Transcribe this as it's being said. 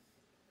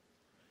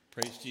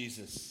Praise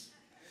Jesus.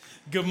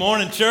 Good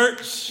morning,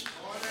 church.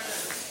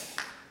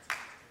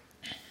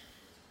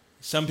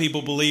 Some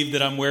people believe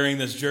that I'm wearing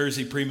this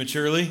jersey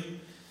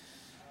prematurely.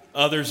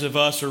 Others of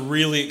us are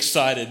really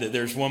excited that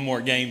there's one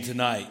more game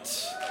tonight.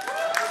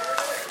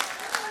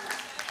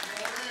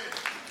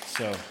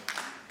 So,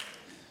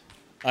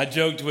 I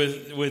joked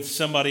with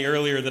somebody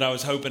earlier that I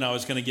was hoping I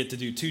was going to get to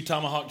do 2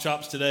 tomahawk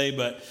chops today,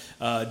 but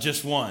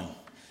just one.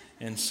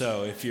 And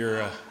so, if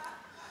you're...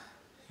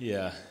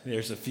 Yeah,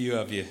 there's a few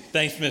of you.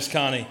 Thanks, Miss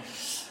Connie.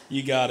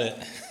 You got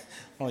it.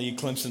 All you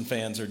Clemson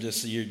fans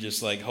you're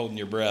just like holding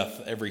your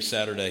breath every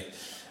Saturday.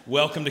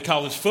 Welcome to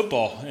college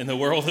football in the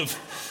world of,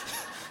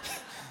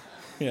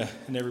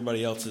 and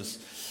everybody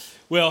else's.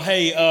 Well,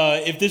 hey,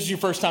 if this is your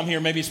first time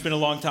here, maybe it's been a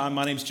long time.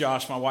 My name's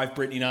Josh. My wife,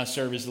 Brittany, and I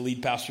serve as the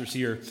lead pastors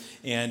here.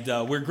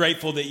 And we're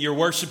grateful that you're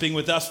worshiping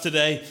with us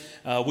today.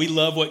 We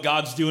love what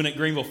God's doing at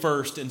Greenville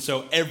First. And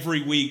so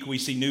every week we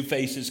see new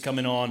faces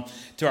coming on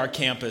to our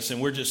campus.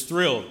 And we're just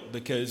thrilled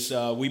because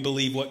we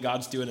believe what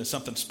God's doing is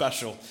something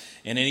special.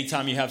 And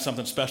anytime you have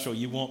something special,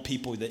 you want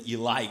people that you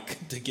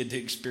like to get to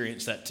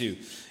experience that too.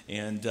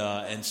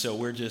 And so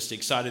we're just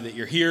excited that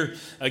you're here.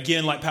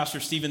 Again, like Pastor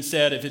Stephen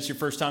said, if it's your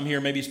first time here,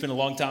 maybe it's been a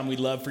long time, we'd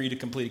love for you to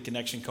complete a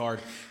connection card.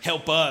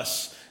 Help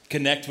us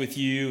connect with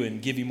you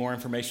and give you more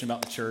information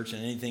about the church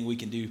and anything we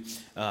can do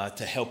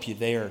to help you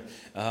there.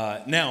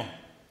 Now,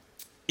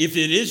 if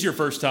it is your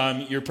first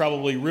time, you're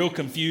probably real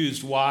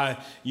confused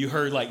why you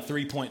heard like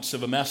 3 points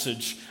of a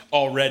message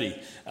already.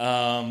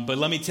 But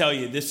let me tell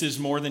you, this is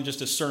more than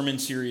just a sermon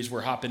series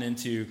we're hopping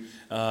into.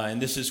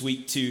 And this is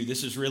week 2.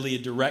 This is really a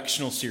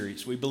directional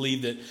series. We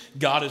believe that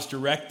God is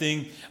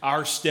directing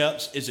our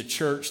steps as a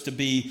church to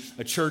be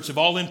a church of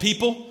all-in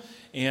people.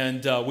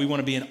 And we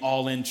want to be an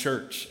all-in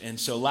church. And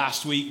so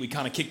last week we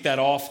kind of kicked that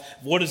off.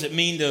 What does it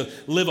mean to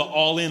live an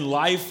all-in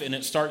life? And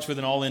it starts with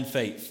an all-in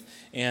faith.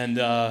 And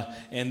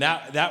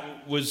that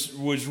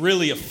was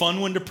really a fun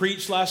one to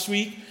preach last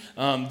week.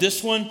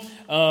 This one,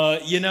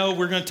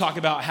 we're going to talk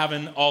about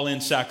having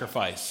all-in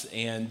sacrifice,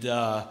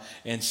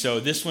 and so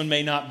this one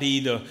may not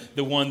be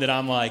the one that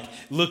I'm like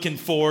looking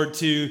forward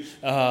to.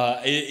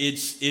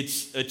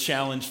 It's a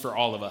challenge for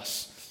all of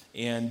us,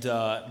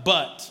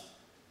 but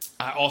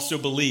I also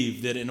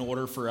believe that in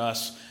order for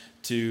us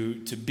to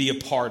be a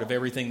part of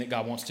everything that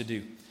God wants to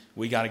do,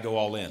 we got to go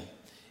all in.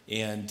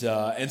 And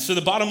so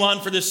the bottom line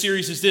for this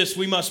series is this: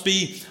 we must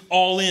be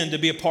all in to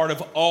be a part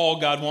of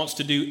all God wants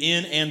to do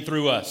in and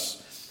through us.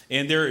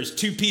 And there is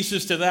 2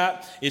 pieces to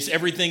that. It's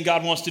everything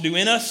God wants to do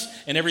in us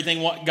and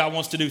everything what God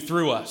wants to do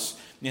through us.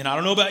 And I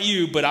don't know about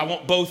you, but I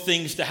want both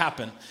things to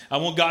happen. I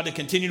want God to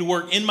continue to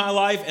work in my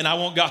life, and I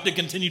want God to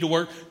continue to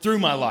work through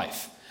my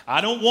life.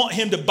 I don't want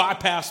him to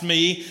bypass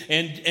me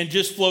and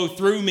just flow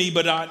through me,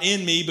 but not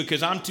in me,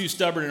 because I'm too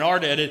stubborn and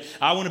hard-headed.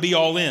 I want to be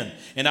all in.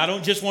 And I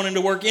don't just want him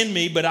to work in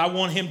me, but I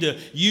want him to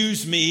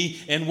use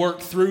me and work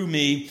through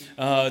me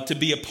to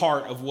be a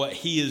part of what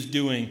he is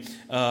doing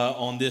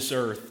on this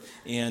earth.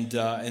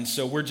 And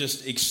so we're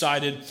just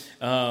excited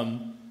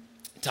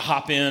to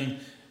hop in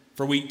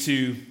for week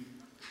 2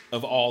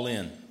 of All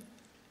In.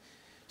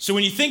 So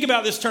when you think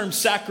about this term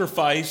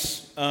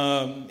sacrifice,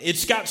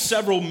 it's got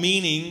several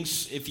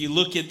meanings if you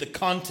look at the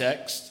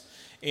context.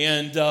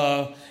 And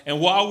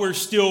while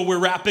we're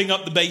wrapping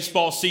up the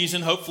baseball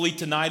season, hopefully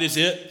tonight is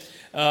it,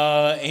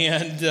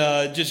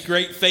 just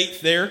great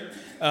faith there.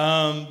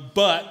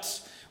 But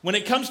when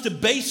it comes to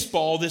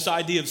baseball, this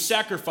idea of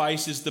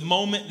sacrifice is the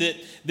moment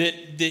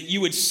that you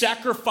would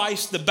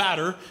sacrifice the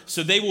batter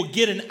so they will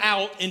get an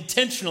out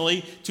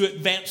intentionally to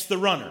advance the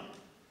runner,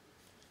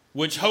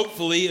 which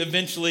hopefully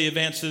eventually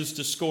advances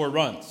to score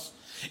runs.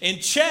 In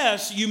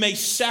chess, you may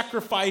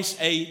sacrifice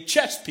a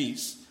chess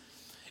piece.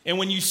 And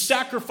when you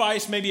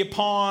sacrifice maybe a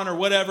pawn or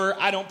whatever,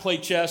 I don't play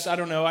chess, I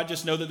don't know, I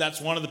just know that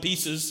that's one of the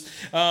pieces.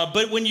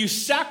 But when you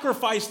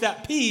sacrifice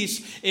that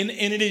piece, and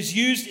it is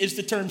used as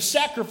the term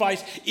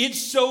sacrifice,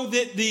 it's so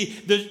that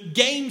the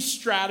game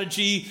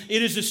strategy,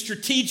 it is a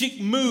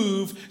strategic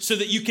move so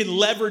that you can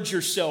leverage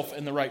yourself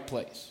in the right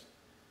place.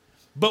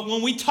 But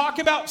when we talk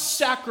about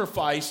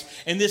sacrifice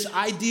and this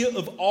idea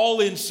of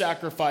all-in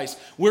sacrifice,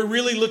 we're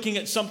really looking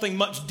at something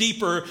much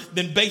deeper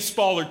than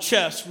baseball or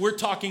chess. We're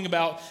talking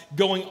about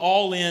going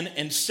all in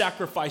and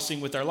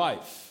sacrificing with our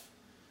life,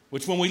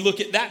 which when we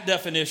look at that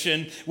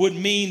definition would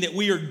mean that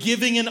we are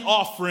giving an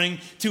offering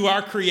to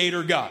our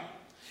Creator God.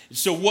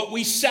 So what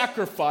we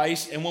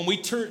sacrifice, and when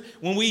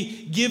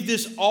we give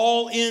this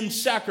all-in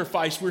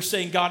sacrifice, we're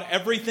saying, God,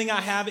 everything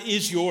I have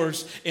is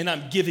yours, and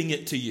I'm giving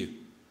it to you.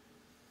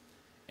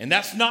 And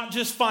that's not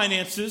just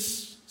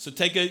finances. So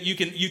you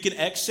can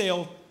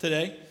exhale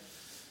today.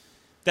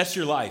 That's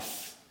your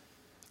life.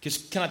 Because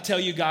can I tell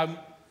you, God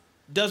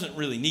doesn't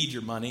really need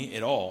your money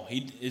at all.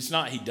 He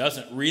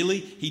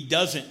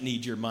doesn't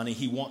need your money.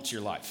 He wants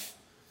your life.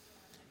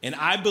 And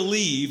I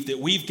believe that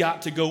we've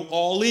got to go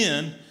all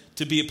in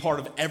to be a part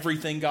of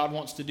everything God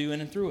wants to do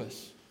in and through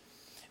us.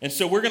 And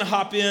so we're going to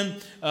hop in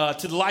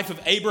to the life of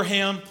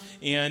Abraham,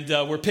 and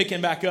we're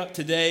picking back up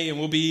today,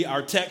 and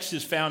our text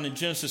is found in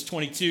Genesis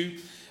 22.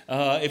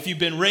 If you've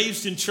been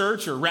raised in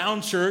church or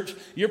around church,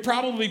 you're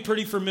probably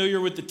pretty familiar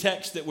with the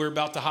text that we're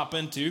about to hop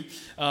into.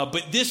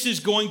 But this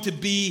is going to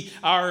be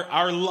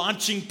our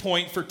launching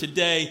point for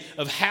today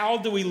of how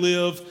do we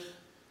live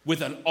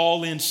with an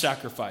all-in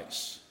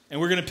sacrifice. And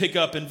we're going to pick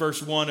up in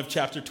verse 1 of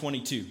chapter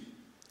 22.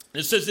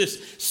 It says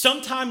this: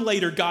 sometime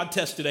later, God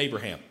tested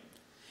Abraham.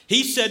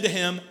 He said to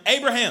him,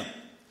 "Abraham."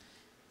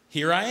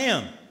 "Here I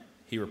am,"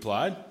 he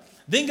replied.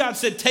 Then God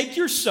said, "Take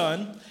your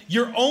son,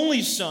 your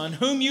only son,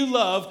 whom you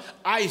love,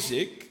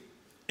 Isaac,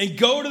 and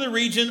go to the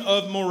region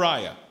of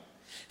Moriah.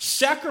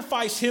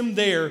 Sacrifice him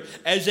there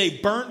as a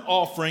burnt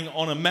offering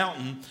on a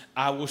mountain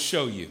I will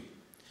show you."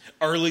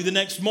 Early the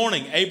next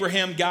morning,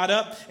 Abraham got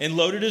up and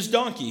loaded his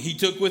donkey. He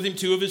took with him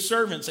 2 of his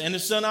servants and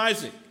his son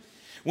Isaac.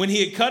 When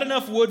he had cut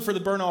enough wood for the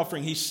burnt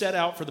offering, he set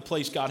out for the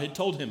place God had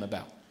told him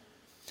about.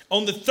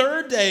 On the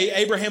 3rd day,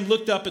 Abraham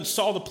looked up and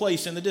saw the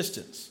place in the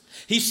distance.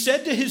 He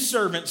said to his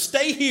servant,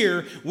 "Stay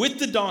here with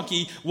the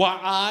donkey while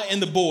I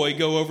and the boy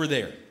go over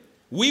there.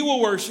 We will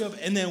worship,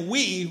 and then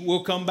we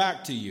will come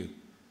back to you."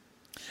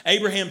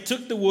 Abraham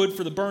took the wood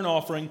for the burnt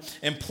offering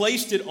and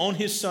placed it on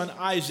his son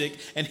Isaac,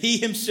 and he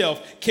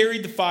himself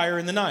carried the fire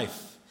and the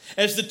knife.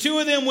 As the 2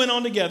 of them went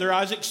on together,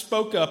 Isaac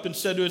spoke up and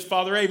said to his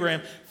father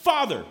Abraham,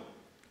 "Father."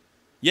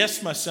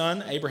 "Yes, my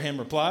son," Abraham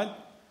replied.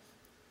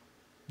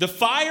 "The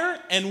fire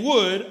and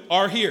wood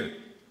are here,"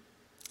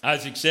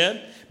 Isaac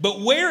said, "but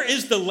where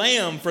is the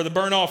lamb for the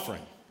burnt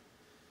offering?"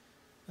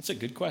 That's a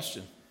good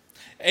question.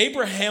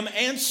 Abraham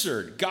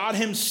answered, "God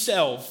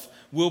himself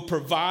will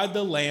provide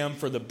the lamb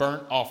for the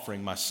burnt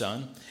offering, my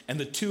son." And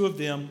the 2 of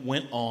them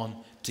went on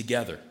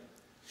together.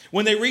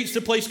 When they reached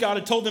the place God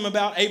had told them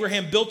about,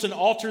 Abraham built an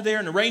altar there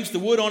and arranged the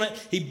wood on it.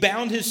 He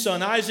bound his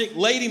son Isaac,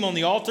 laid him on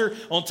the altar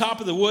on top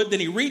of the wood. Then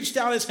he reached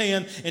out his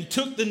hand and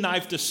took the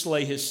knife to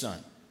slay his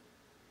son.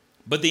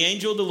 But the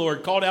angel of the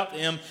Lord called out to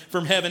him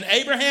from heaven,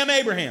 "Abraham,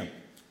 Abraham."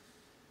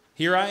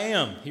 "Here I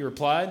am," he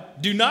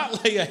replied. "Do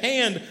not lay a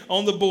hand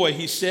on the boy,"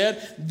 he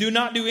said. "Do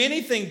not do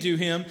anything to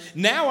him.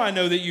 Now I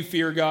know that you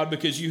fear God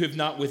because you have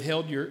not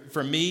withheld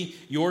from me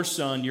your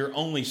son, your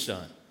only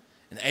son."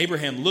 And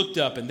Abraham looked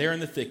up, and there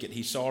in the thicket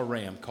he saw a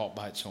ram caught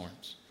by its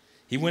horns.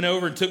 He went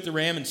over and took the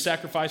ram and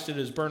sacrificed it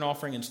as burnt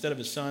offering instead of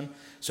his son.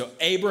 So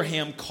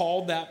Abraham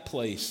called that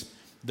place,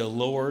 "The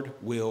Lord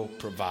will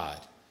provide."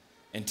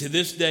 And to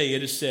this day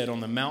it is said,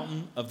 "On the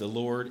mountain of the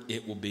Lord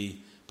it will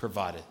be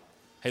provided."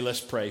 Hey, let's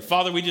pray.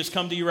 Father, we just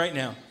come to you right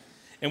now,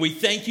 and we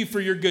thank you for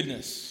your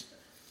goodness.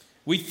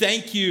 We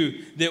thank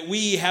you that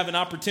we have an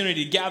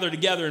opportunity to gather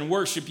together and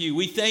worship you.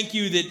 We thank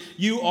you that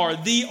you are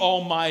the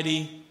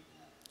Almighty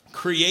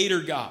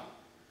Creator God.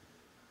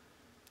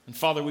 And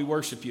Father, we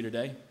worship you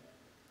today.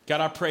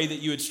 God, I pray that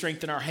you would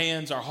strengthen our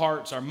hands, our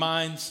hearts, our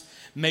minds.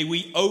 May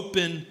we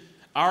open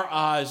our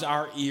eyes,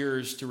 our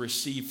ears to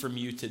receive from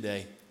you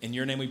today. In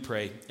your name we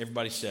pray.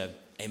 Everybody said,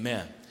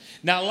 amen.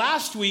 Now,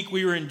 last week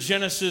we were in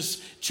Genesis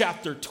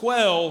chapter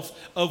 12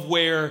 of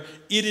where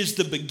it is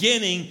the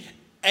beginning.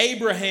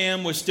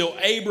 Abraham was still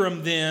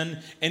Abram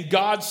then, and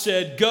God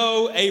said,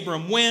 "Go."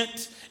 Abram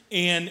went,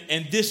 and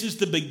this is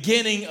the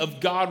beginning of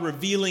God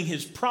revealing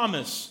his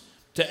promise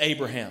to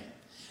Abraham.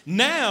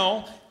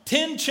 Now,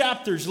 10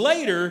 chapters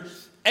later,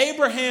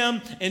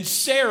 Abraham and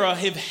Sarah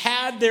have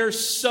had their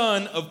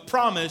son of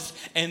promise,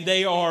 and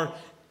they are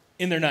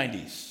in their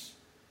 90s.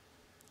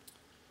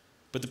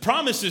 But the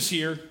promise is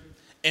here,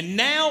 and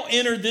now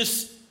enter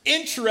this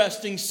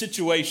interesting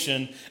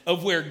situation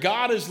of where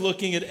God is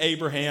looking at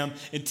Abraham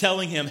and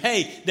telling him,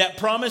 "Hey, that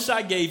promise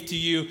I gave to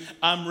you,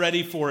 I'm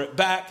ready for it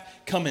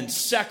back. Come and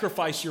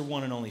sacrifice your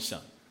one and only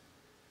son."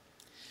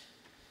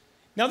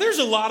 Now, there's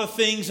a lot of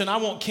things, and I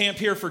won't camp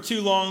here for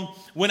too long,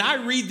 when I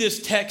read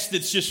this text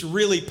that's just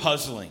really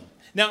puzzling.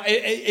 Now,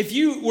 if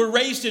you were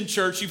raised in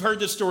church, you've heard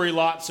this story a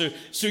lot,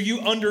 so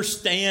you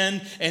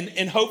understand,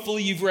 and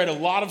hopefully you've read a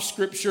lot of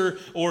Scripture,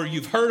 or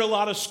you've heard a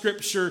lot of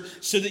Scripture,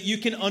 so that you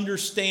can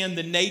understand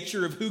the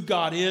nature of who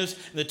God is,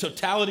 and the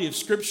totality of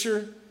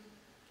Scripture.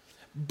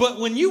 But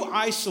when you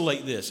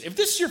isolate this, if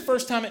this is your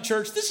first time at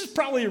church, this is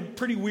probably a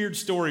pretty weird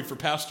story for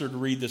Pastor to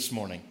read this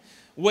morning.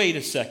 Wait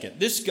a second.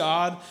 This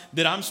God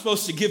that I'm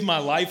supposed to give my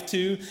life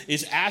to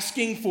is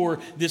asking for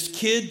this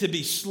kid to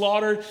be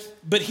slaughtered.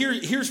 But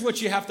here's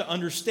what you have to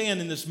understand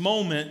in this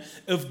moment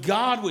of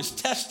God was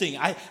testing.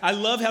 I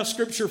love how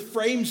Scripture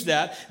frames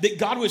that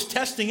God was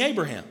testing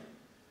Abraham.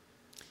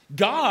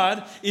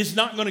 God is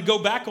not going to go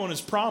back on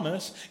his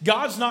promise.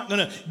 God's not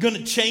going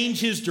to change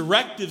his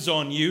directives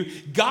on you.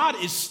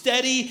 God is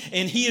steady,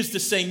 and he is the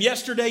same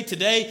yesterday,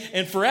 today,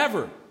 and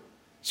forever.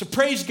 So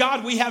praise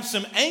God, we have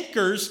some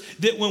anchors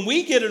that when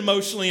we get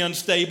emotionally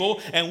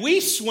unstable and we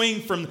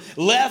swing from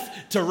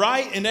left to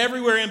right and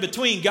everywhere in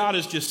between, God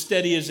is just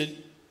steady as it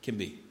can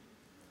be.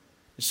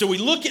 So we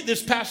look at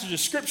this passage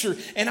of Scripture,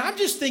 and I'm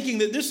just thinking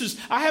that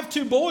I have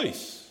 2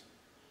 boys.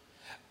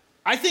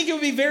 I think it would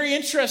be very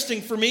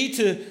interesting for me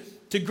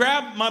to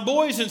grab my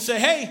boys and say,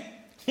 "Hey,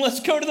 let's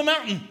go to the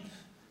mountain.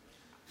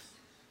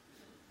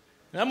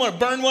 And I'm going to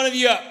burn one of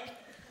you up."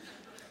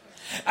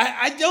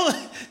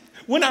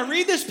 When I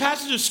read this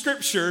passage of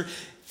Scripture,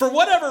 For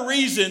whatever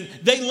reason,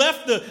 they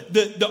left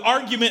the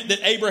argument that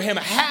Abraham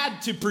had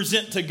to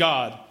present to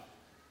God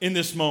in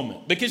this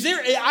moment. Because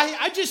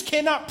I just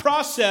cannot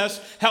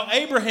process how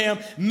Abraham,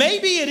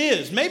 maybe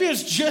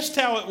it's just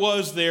how it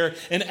was there,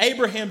 and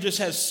Abraham just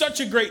has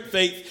such a great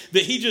faith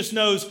that he just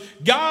knows,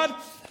 God,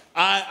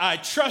 I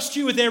trust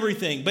you with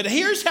everything. But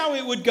here's how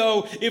it would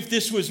go if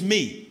this was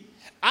me.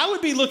 I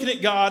would be looking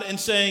at God and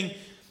saying,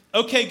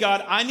 okay,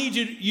 God, I need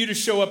you to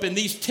show up in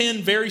these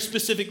 10 very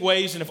specific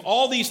ways. And if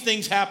all these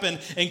things happen,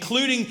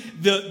 including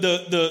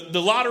the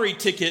lottery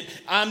ticket,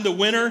 I'm the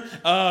winner,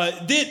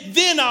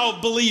 then I'll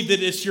believe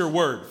that it's your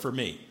word for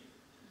me.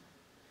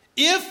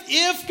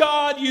 If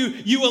God,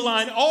 you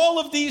align all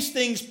of these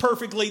things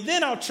perfectly,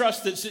 then I'll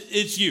trust that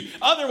it's you.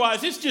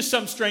 Otherwise, it's just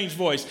some strange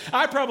voice.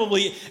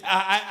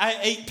 I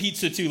ate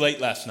pizza too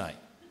late last night.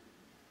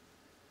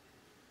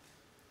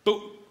 But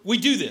we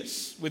do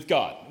this with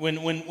God.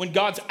 When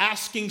God's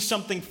asking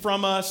something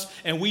from us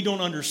and we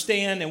don't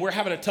understand and we're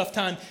having a tough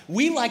time,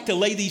 we like to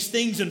lay these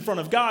things in front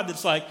of God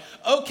that's like,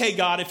 okay,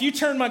 God, if you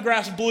turn my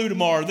grass blue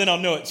tomorrow, then I'll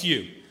know it's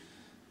you.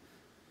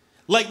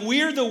 Like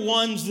we're the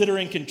ones that are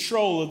in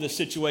control of the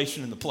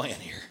situation and the plan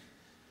here.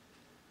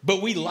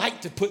 But we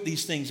like to put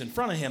these things in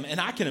front of him.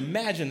 And I can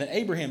imagine that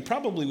Abraham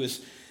probably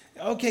was,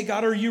 okay,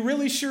 God, are you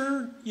really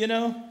sure?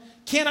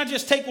 Can't I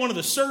just take one of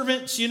the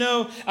servants?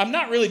 I'm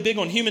not really big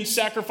on human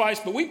sacrifice,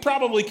 but we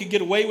probably could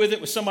get away with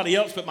it with somebody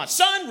else. But my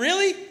son,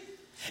 really?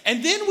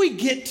 And then we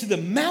get to the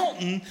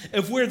mountain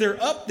of where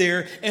they're up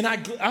there. And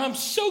I'm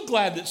so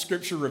glad that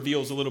Scripture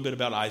reveals a little bit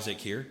about Isaac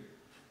here.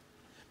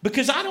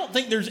 Because I don't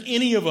think there's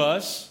any of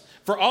us,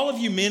 for all of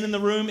you men in the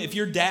room, if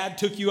your dad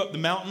took you up the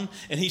mountain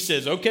and he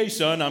says, okay,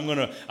 son, I'm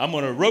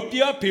gonna rope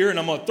you up here and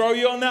I'm going to throw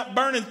you on that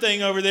burning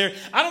thing over there.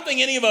 I don't think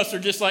any of us are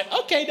just like,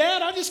 okay,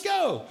 Dad, I'll just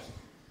go.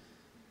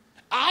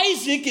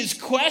 Isaac is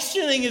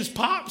questioning his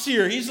pops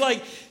here. He's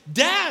like,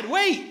 Dad,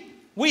 wait,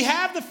 we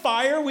have the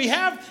fire, we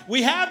have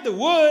the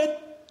wood.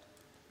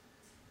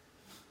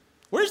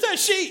 Where's that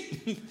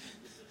sheep?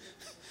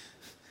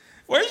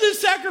 Where's this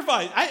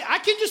sacrifice? I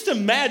can just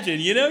imagine,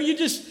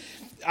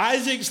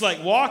 Isaac's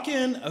like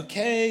walking,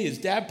 okay, is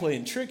Dad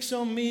playing tricks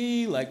on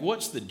me? Like,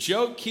 what's the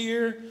joke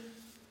here?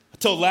 I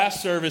told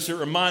last service, it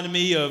reminded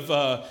me of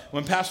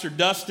when Pastor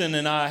Dustin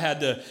and I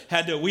had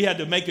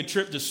to make a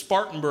trip to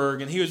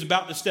Spartanburg, and he was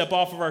about to step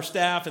off of our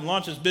staff and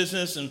launch his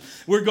business, and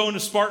we're going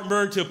to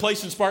Spartanburg, to a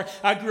place in Spartanburg.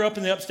 I grew up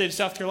in the upstate of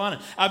South Carolina.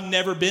 I've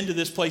never been to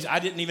this place. I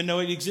didn't even know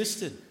it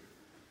existed.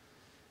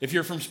 If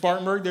you're from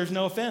Spartanburg, there's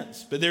no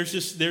offense, but there's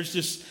just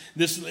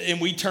this, and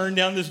we turned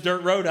down this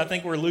dirt road. I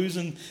think we're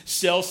losing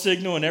cell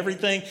signal and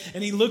everything.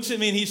 And he looks at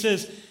me and he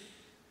says,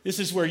 "This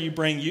is where you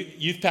bring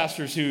youth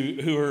pastors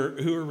who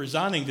are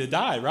resigning to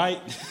die, right?"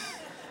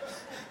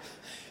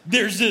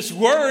 There's this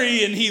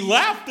worry, and he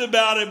laughed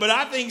about it, but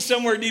I think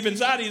somewhere deep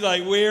inside he's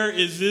like, where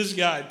is this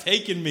guy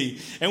taking me?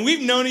 And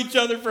we've known each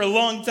other for a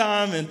long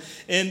time,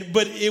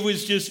 but it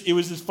was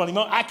this funny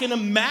moment. I can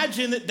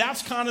imagine that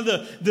that's kind of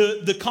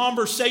the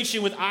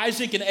conversation with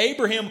Isaac and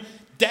Abraham.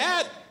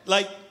 Dad,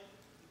 like,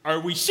 are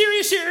we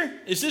serious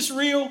here? Is this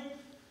real?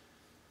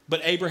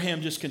 But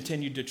Abraham just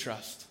continued to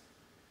trust.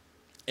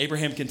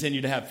 Abraham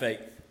continued to have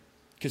faith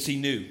because he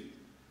knew.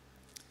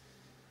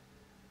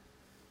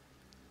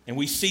 And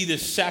we see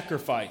this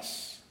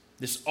sacrifice,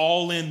 this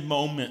all-in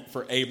moment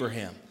for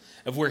Abraham,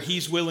 of where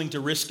he's willing to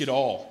risk it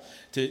all,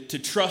 to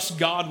trust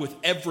God with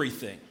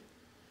everything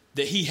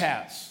that he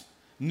has,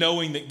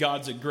 knowing that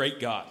God's a great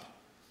God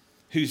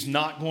who's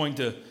not going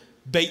to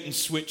bait and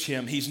switch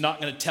him. He's not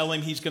going to tell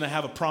him he's going to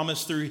have a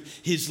promise through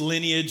his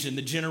lineage and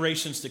the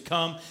generations to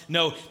come.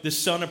 No, the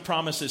son of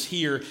promise is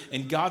here,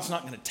 and God's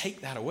not going to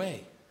take that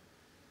away.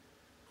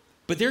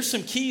 But there's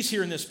some keys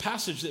here in this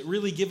passage that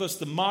really give us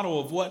the model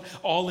of what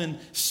all-in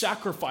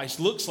sacrifice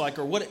looks like,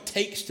 or what it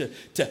takes to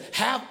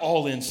have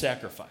all-in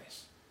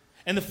sacrifice.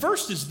 And the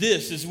first is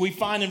this, as we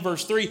find in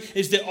verse 3,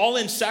 is that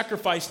all-in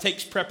sacrifice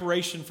takes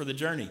preparation for the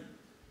journey.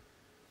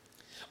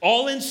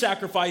 All-in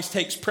sacrifice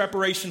takes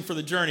preparation for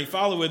the journey.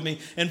 Follow with me.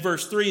 In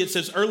verse 3, it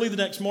says, "Early the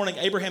next morning,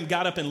 Abraham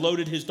got up and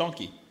loaded his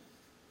donkey.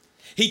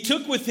 He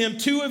took with him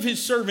 2 of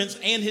his servants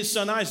and his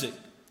son Isaac.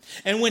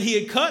 And when he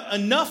had cut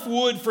enough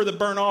wood for the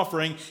burnt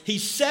offering, he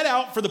set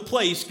out for the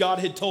place God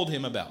had told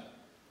him about."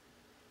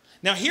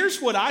 Now,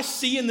 here's what I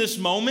see in this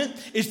moment,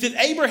 is that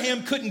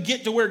Abraham couldn't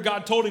get to where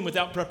God told him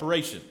without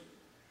preparation.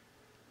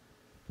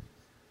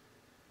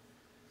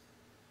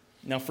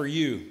 Now, for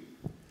you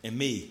and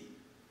me,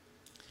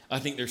 I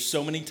think there's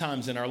so many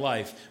times in our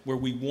life where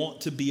we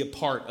want to be a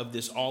part of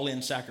this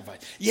all-in sacrifice.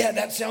 Yeah,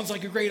 that sounds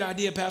like a great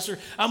idea, Pastor.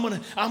 I'm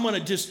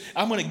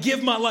gonna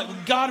give my life.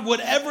 God,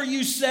 whatever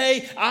you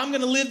say, I'm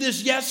gonna live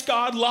this yes,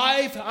 God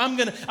life. I'm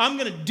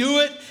gonna do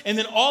it. And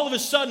then all of a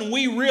sudden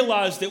we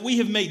realize that we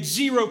have made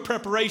zero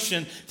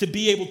preparation to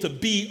be able to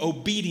be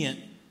obedient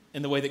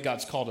in the way that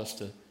God's called us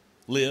to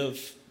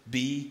live,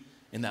 be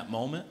in that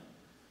moment.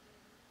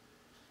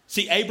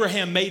 See,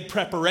 Abraham made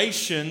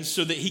preparations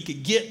so that he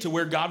could get to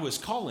where God was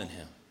calling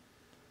him.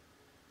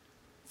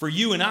 For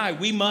you and I,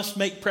 we must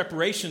make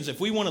preparations if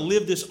we want to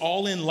live this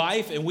all-in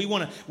life, and we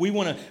want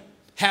to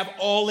have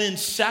all-in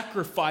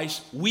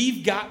sacrifice,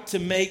 we've got to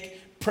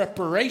make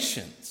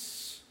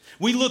preparations.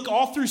 We look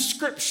all through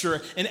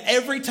Scripture, and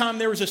every time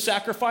there was a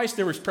sacrifice,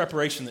 there was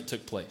preparation that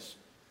took place.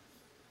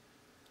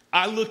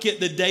 I look at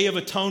the Day of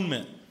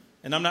Atonement,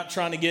 and I'm not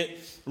trying to get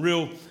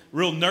real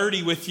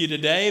nerdy with you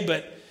today,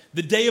 but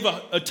the Day of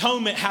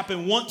Atonement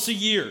happened once a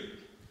year.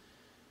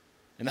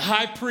 And the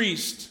high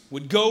priest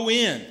would go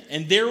in,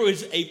 and there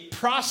was a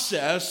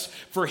process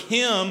for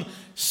him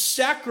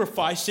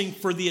sacrificing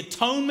for the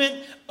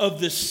atonement of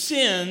the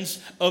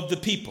sins of the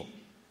people.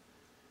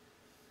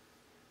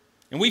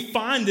 And we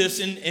find this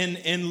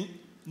in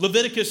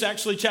Leviticus,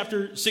 actually,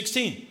 chapter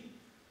 16.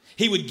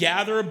 He would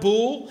gather a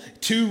bull,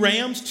 2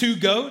 rams, 2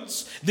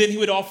 goats. Then he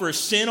would offer a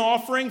sin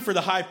offering for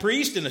the high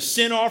priest and a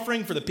sin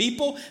offering for the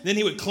people. Then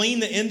he would clean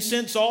the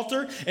incense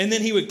altar, and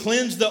then he would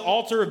cleanse the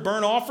altar of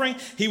burnt offering.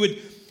 He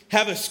would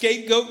have a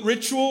scapegoat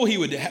ritual. He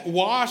would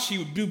wash. He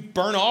would do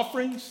burnt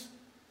offerings.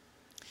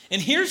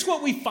 And here's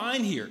what we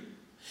find here.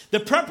 The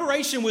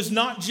preparation was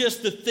not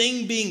just the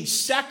thing being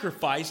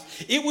sacrificed.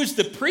 It was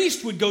the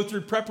priest would go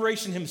through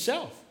preparation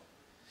himself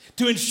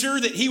to ensure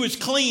that he was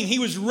clean, he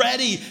was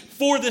ready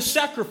for the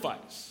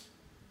sacrifice.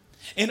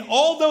 And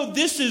although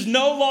this is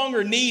no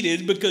longer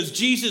needed because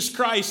Jesus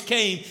Christ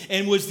came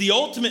and was the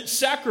ultimate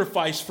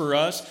sacrifice for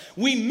us,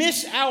 we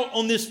miss out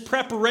on this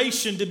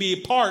preparation to be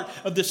a part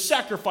of the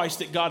sacrifice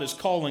that God is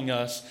calling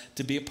us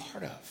to be a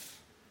part of.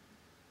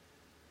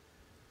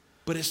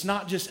 But it's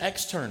not just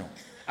external.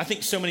 I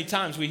think so many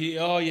times we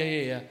hear, oh,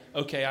 yeah.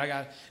 Okay, I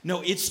got it.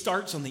 No, it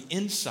starts on the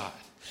inside.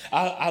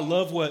 I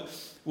love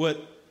what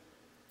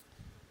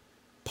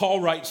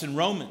Paul writes in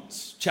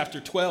Romans chapter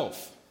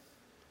 12.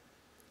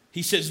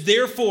 He says,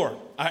 therefore,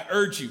 I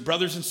urge you,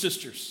 brothers and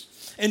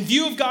sisters, in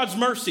view of God's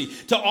mercy,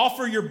 to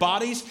offer your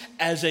bodies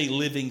as a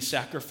living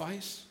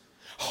sacrifice,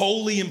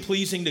 holy and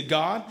pleasing to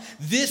God.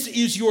 This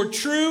is your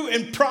true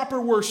and proper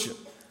worship.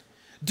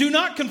 Do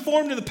not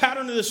conform to the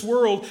pattern of this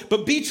world,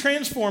 but be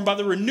transformed by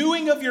the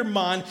renewing of your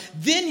mind.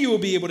 Then you will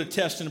be able to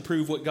test and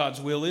approve what God's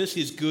will is,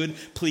 his good,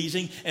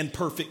 pleasing, and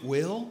perfect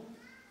will.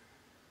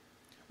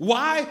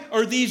 Why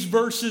are these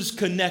verses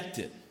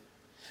connected?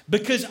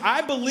 Because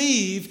I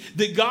believe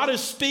that God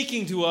is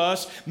speaking to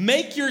us,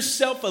 make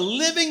yourself a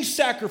living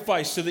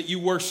sacrifice so that you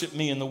worship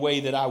me in the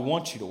way that I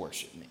want you to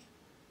worship me.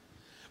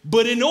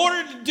 But in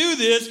order to do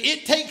this,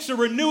 it takes a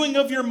renewing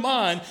of your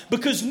mind,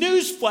 because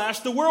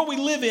newsflash, the world we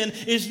live in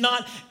is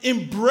not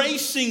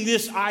embracing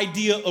this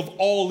idea of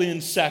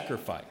all-in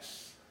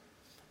sacrifice.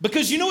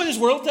 Because you know what this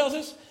world tells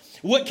us?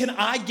 What can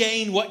I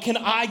gain? What can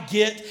I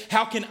get?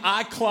 How can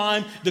I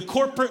climb the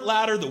corporate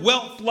ladder, the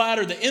wealth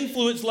ladder, the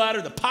influence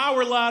ladder, the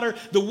power ladder,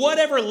 the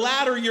whatever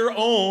ladder you're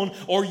on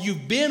or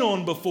you've been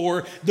on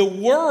before? The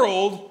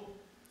world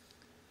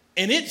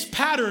and its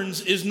patterns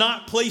is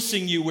not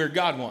placing you where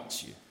God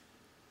wants you.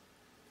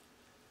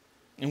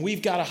 And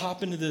we've got to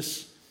hop into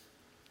this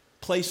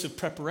place of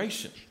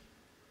preparation.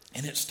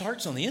 And it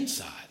starts on the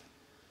inside.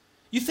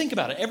 You think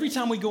about it. Every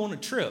time we go on a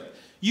trip,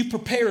 you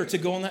prepare to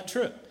go on that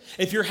trip.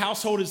 If your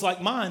household is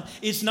like mine,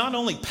 it's not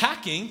only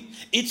packing,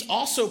 it's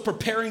also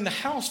preparing the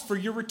house for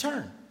your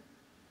return.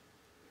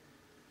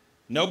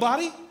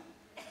 Nobody?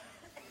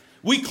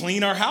 We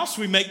clean our house,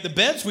 we make the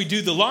beds, we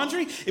do the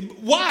laundry.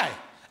 Why?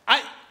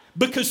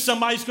 Because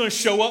somebody's going to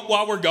show up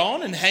while we're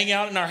gone and hang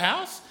out in our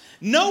house?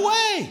 No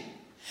way.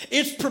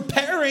 It's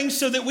preparing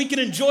so that we can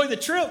enjoy the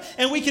trip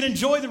and we can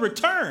enjoy the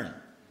return.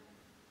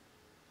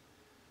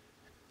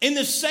 In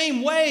the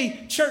same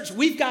way, church,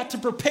 we've got to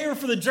prepare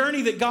for the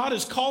journey that God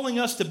is calling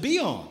us to be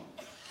on.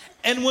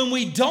 And when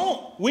we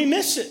don't, we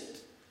miss it.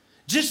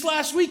 Just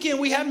last weekend,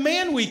 we had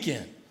Man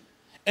Weekend.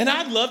 And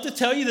I'd love to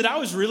tell you that I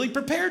was really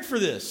prepared for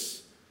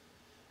this.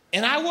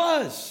 And I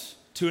was,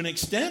 to an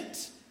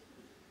extent.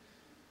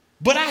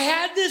 But I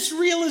had this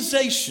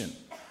realization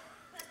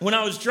when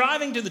I was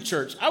driving to the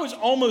church. I was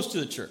almost to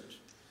the church.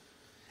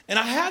 And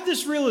I had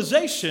this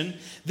realization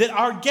that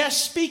our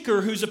guest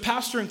speaker, who's a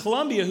pastor in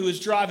Columbia who was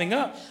driving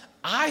up,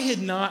 I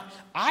had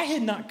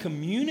not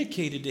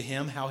communicated to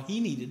him how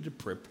he needed to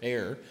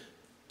prepare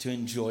to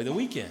enjoy the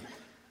weekend.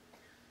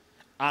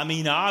 I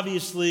mean,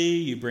 obviously,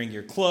 you bring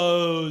your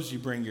clothes, you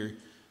bring your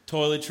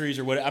toiletries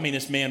or whatever. I mean,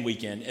 it's Man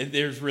Weekend.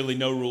 There's really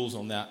no rules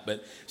on that,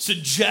 but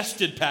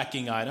suggested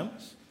packing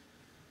items.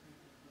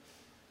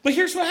 But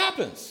here's what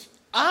happens.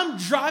 I'm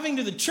driving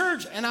to the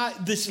church and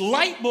this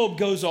light bulb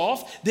goes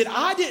off that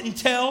I didn't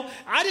tell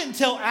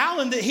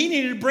Alan that he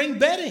needed to bring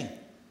bedding.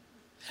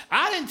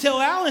 I didn't tell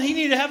Alan he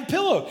needed to have a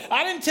pillow.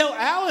 I didn't tell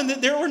Alan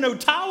that there were no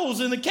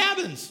towels in the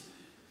cabins.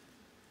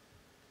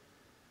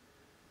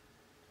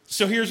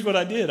 So here's what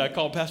I did. I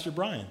called Pastor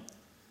Brian.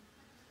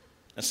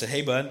 I said,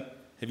 hey, bud,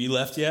 have you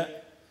left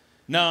yet?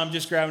 No, I'm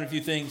just grabbing a few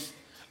things.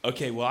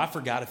 Okay, well, I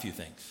forgot a few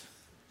things.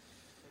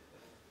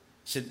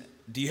 I said,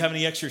 do you have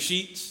any extra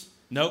sheets?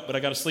 Nope, but I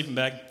got a sleeping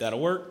bag. That'll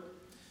work.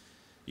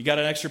 You got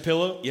an extra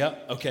pillow?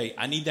 Yep. Okay,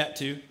 I need that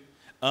too.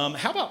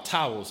 How about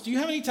towels? Do you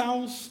have any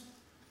towels?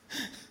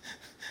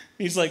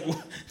 He's like,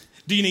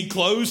 do you need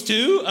clothes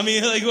too? I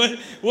mean, like,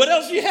 what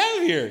else do you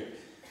have here?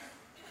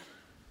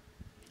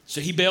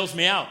 So he bails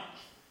me out.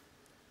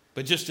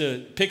 But just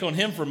to pick on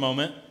him for a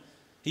moment,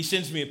 he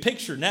sends me a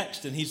picture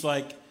next, and he's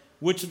like,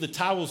 which of the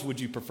towels would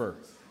you prefer?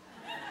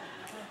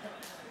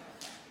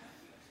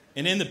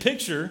 And in the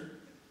picture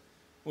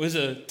was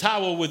a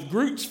towel with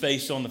Groot's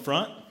face on the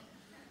front.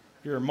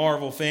 You're a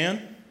Marvel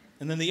fan.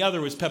 And then the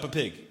other was Peppa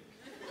Pig.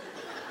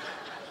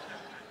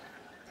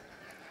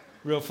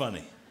 Real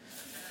funny.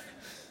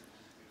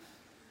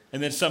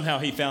 And then somehow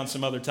he found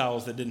some other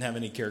towels that didn't have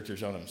any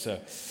characters on them. So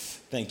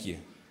thank you.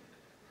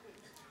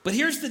 But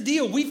here's the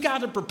deal. We've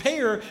got to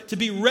prepare to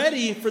be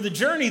ready for the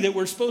journey that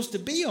we're supposed to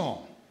be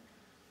on.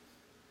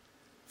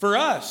 For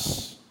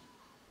us,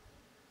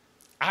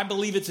 I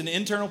believe it's an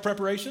internal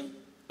preparation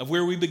of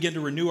where we begin to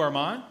renew our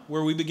mind,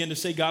 where we begin to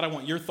say, God, I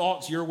want your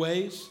thoughts, your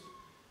ways.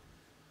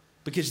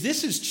 Because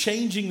this is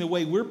changing the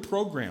way we're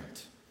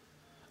programmed,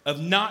 of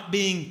not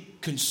being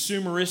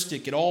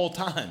consumeristic at all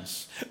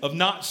times, of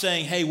not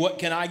saying, hey, what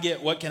can I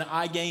get? What can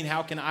I gain?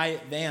 How can I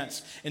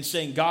advance? And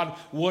saying, God,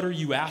 what are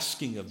you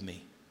asking of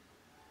me?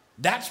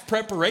 That's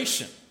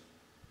preparation.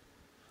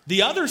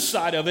 The other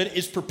side of it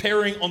is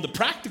preparing on the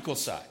practical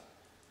side.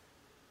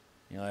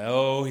 You're like,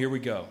 oh, here we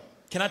go.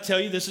 Can I tell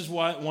you this is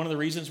one of the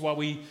reasons why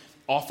we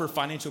offer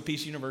Financial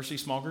Peace University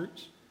small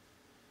groups?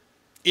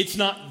 It's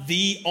not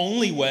the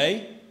only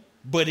way,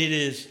 but it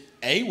is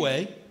a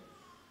way.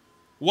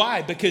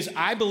 Why? Because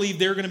I believe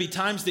there are going to be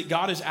times that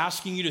God is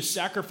asking you to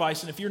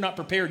sacrifice, and if you're not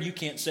prepared, you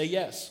can't say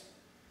yes.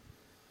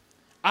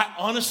 I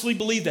honestly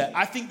believe that.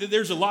 I think that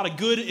there's a lot of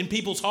good in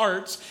people's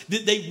hearts,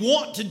 that they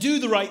want to do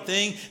the right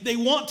thing. They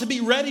want to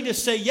be ready to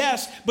say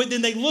yes, but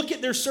then they look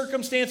at their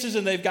circumstances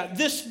and they've got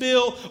this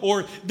bill,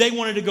 or they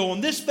wanted to go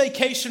on this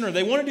vacation, or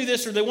they want to do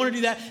this, or they want to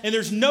do that, and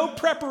there's no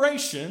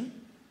preparation,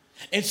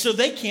 and so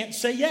they can't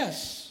say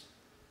yes.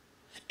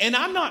 And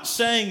I'm not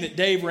saying that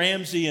Dave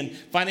Ramsey and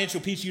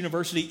Financial Peace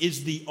University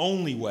is the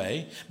only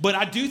way, but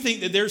I do think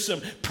that there's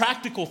some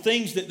practical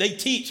things that they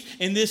teach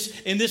in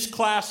this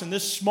class, in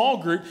this small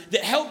group,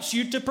 that helps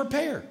you to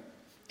prepare.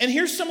 And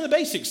here's some of the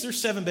basics. There's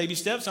 7 baby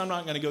steps. I'm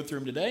not going to go through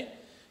them today,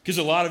 because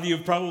a lot of you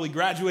have probably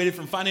graduated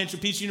from Financial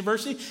Peace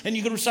University, and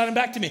you can recite them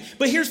back to me.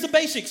 But here's the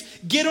basics.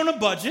 Get on a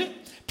budget,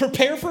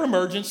 prepare for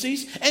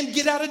emergencies, and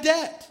get out of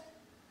debt.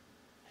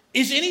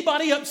 Is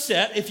anybody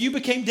upset if you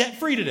became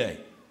debt-free today?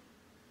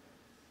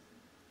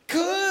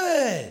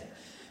 Good.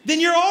 Then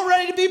you're all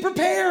ready to be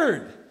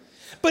prepared.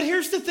 But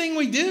here's the thing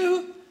we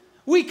do.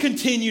 We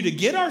continue to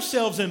get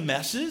ourselves in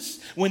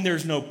messes when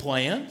there's no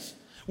plans.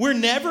 We're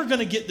never going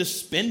to get the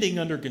spending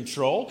under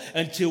control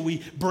until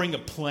we bring a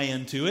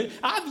plan to it.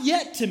 I've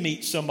yet to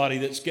meet somebody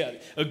that's got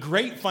a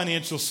great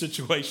financial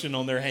situation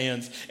on their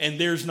hands and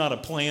there's not a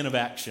plan of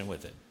action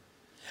with it.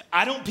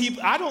 I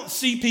don't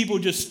see people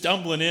just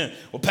stumbling in.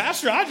 Well,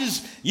 Pastor, I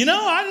didn't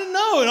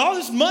know. And all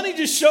this money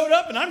just showed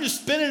up and I'm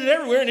just spending it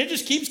everywhere and it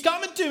just keeps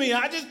coming to me.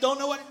 I just don't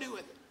know what to do with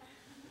it.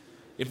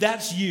 If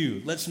that's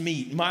you, let's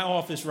meet in my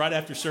office right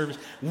after service.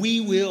 We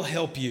will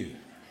help you.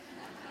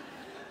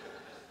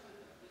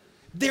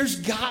 There's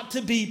got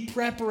to be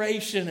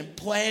preparation and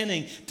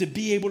planning to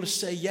be able to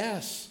say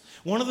yes.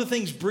 One of the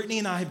things Brittany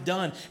and I have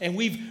done, and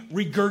we've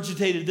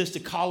regurgitated this to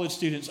college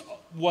students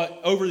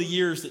over the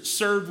years that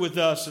served with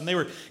us, and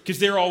because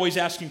they're always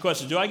asking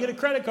questions. Do I get a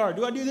credit card?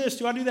 Do I do this?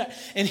 Do I do that?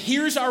 And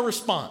here's our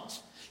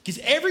response. Because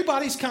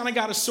everybody's kind of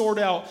got to sort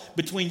out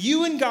between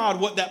you and God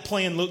what that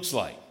plan looks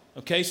like.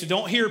 Okay, so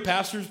don't hear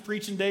pastors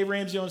preaching Dave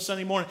Ramsey on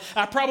Sunday morning.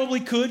 I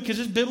probably could because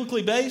it's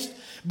biblically based,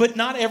 but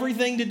not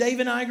everything do Dave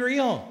and I agree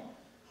on.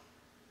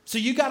 So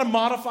you got to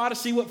modify to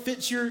see what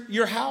fits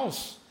your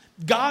house.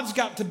 God's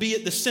got to be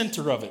at the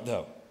center of it,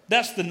 though.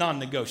 That's the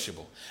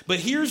non-negotiable. But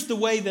here's the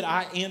way that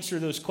I answer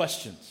those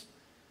questions.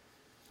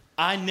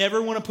 I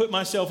never want to put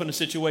myself in a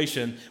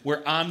situation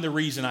where I'm the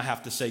reason I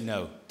have to say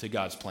no to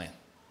God's plan.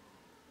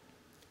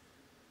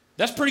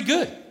 That's pretty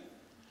good.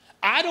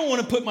 I don't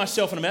want to put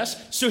myself in a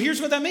mess. So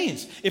here's what that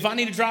means. If I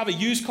need to drive a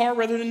used car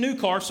rather than a new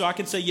car so I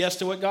can say yes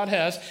to what God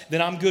has,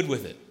 then I'm good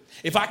with it.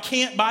 If I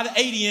can't buy the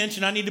 80-inch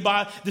and I need to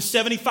buy the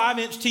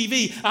 75-inch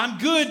TV, I'm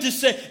good to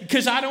say,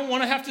 because I don't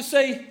want to have to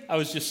say, I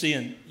was just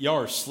seeing, y'all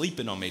are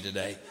sleeping on me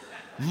today.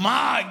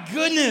 My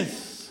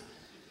goodness.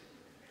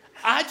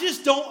 I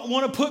just don't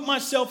want to put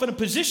myself in a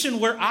position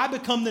where I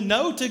become the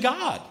no to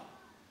God.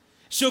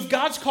 So if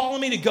God's calling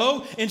me to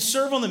go and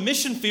serve on the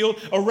mission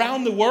field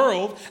around the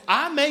world,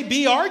 I may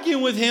be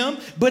arguing with him,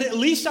 but at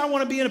least I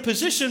want to be in a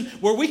position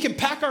where we can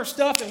pack our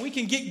stuff and we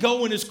can get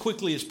going as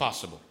quickly as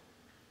possible.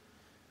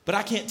 But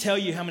I can't tell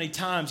you how many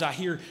times I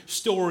hear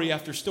story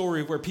after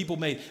story where people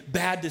made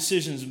bad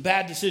decisions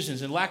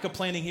and lack of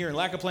planning here and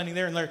lack of planning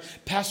there. And they're,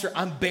 Pastor,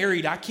 I'm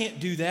buried. I can't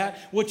do that.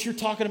 What you're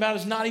talking about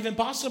is not even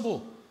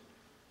possible.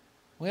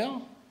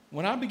 Well,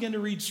 when I begin to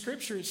read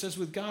Scripture, it says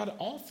with God,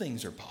 all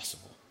things are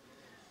possible.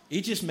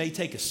 It just may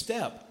take a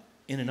step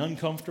in an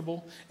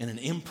uncomfortable and an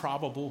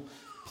improbable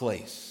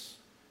place.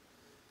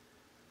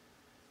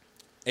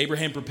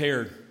 Abraham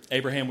prepared.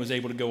 Abraham was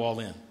able to go all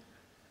in.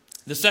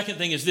 The second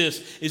thing is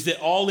this, is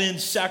that all-in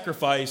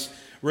sacrifice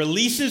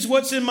releases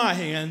what's in my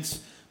hands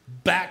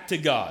back to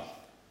God.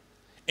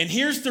 And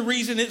here's the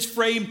reason it's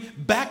framed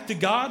back to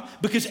God,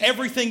 because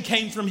everything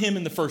came from him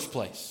in the first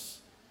place.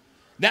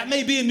 That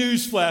may be a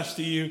newsflash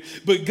to you,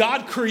 but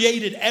God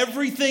created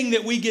everything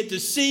that we get to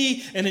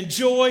see and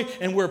enjoy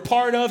and we're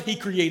part of. He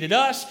created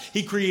us.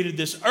 He created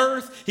this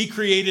earth. He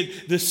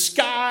created the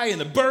sky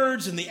and the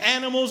birds and the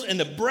animals and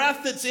the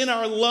breath that's in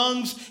our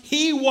lungs.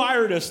 He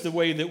wired us the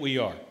way that we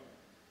are.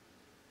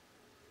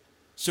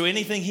 So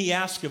anything he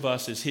asks of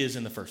us is his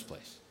in the first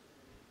place.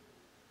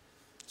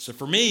 So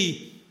for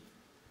me,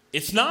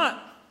 it's not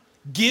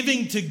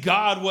giving to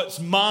God what's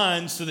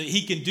mine so that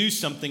he can do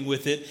something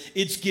with it.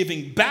 It's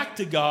giving back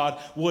to God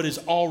what is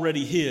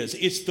already his.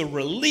 It's the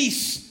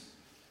release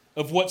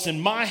of what's in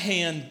my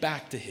hand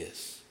back to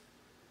his.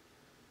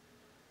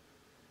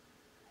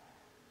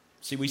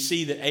 See, we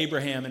see that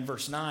Abraham in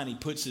verse 9, he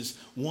puts his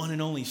one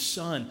and only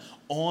son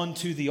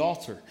onto the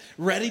altar,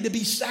 ready to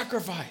be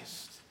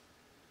sacrificed,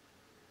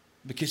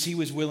 because he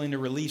was willing to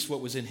release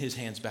what was in his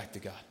hands back to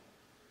God.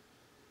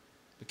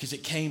 Because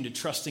it came to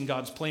trusting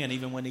God's plan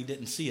even when he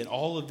didn't see it.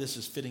 All of this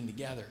is fitting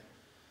together.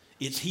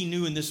 He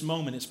knew in this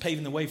moment, it's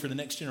paving the way for the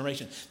next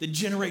generation, the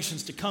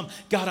generations to come.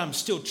 God, I'm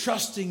still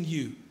trusting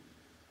you.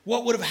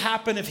 What would have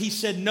happened if he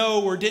said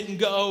no or didn't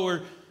go,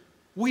 or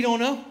we don't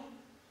know.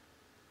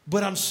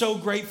 But I'm so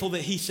grateful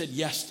that he said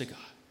yes to God.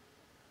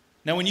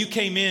 Now, when you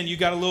came in, you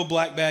got a little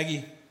black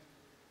baggie.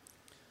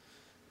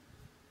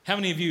 How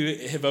many of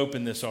you have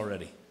opened this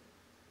already?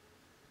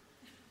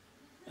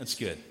 That's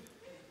good.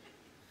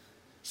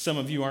 Some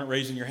of you aren't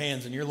raising your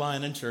hands and you're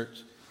lying in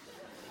church.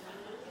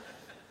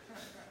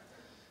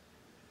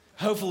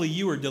 Hopefully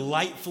you were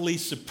delightfully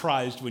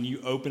surprised when you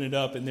open it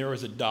up and there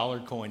was a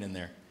 $1 coin in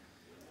there.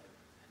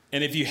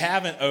 And if you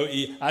haven't,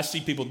 I see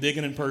people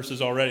digging in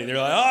purses already. They're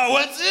like, oh,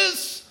 what's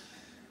this?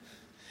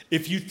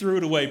 If you threw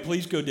it away,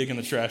 please go dig in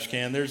the trash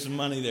can. There's some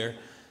money there.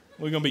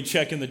 We're going to be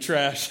checking the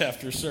trash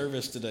after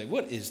service today.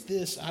 What is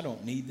this? I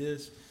don't need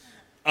this.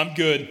 I'm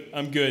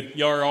good.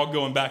 Y'all are all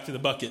going back to the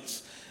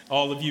buckets.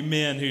 All of you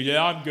men who,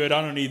 I'm good,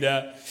 I don't need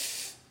that.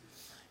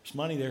 There's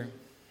money there.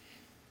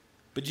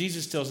 But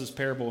Jesus tells this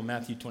parable in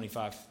Matthew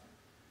 25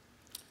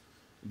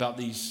 about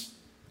this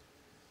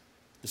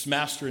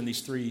master and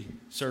these 3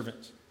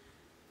 servants.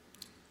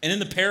 And in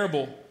the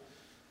parable,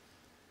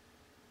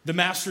 the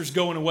master's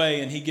going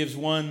away and he gives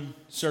one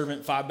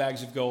servant 5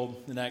 bags of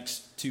gold, the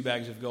next 2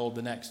 bags of gold,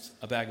 the next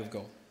a bag of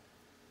gold.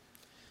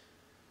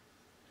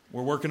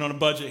 We're working on a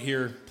budget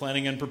here,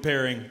 planning and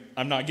preparing.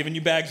 I'm not giving you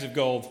bags of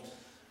gold.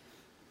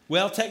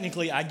 Well,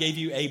 technically, I gave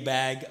you a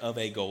bag of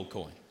a gold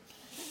coin.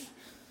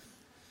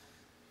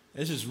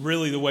 This is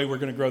really the way we're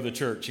going to grow the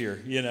church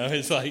here. You know,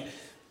 it's like,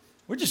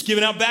 we're just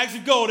giving out bags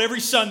of gold every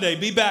Sunday.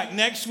 Be back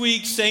next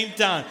week, same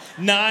time,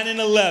 9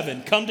 and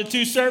 11. Come to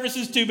 2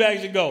 services, 2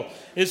 bags of gold.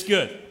 It's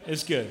good.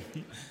 It's good.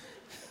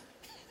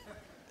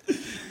 But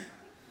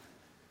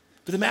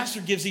the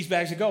master gives these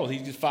bags of gold. He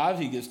gives 5,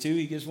 he gives 2,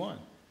 he gives 1.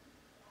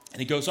 And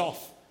he goes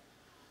off.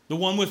 The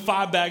one with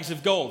 5 bags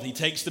of gold, he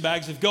takes the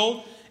bags of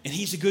gold, and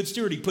he's a good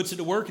steward. He puts it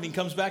to work, and he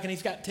comes back, and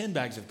he's got 10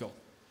 bags of gold.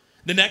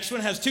 The next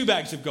one has 2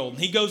 bags of gold,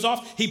 and he goes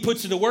off. He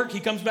puts it to work.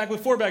 He comes back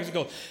with 4 bags of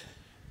gold.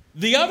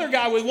 The other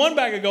guy with 1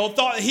 bag of gold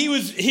thought he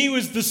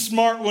was the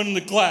smart one in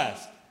the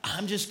class.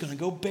 I'm just going to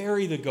go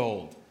bury the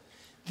gold.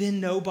 Then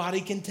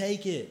nobody can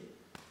take it.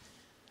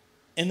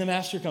 And the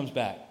master comes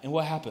back, and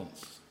what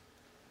happens?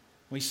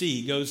 We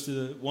see he goes to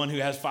the one who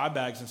has 5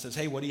 bags and says,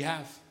 hey, what do you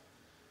have?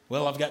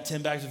 Well, I've got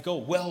 10 bags of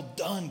gold. Well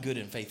done, good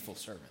and faithful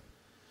servant.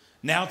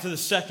 Now to the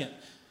second.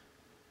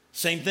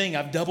 Same thing,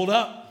 I've doubled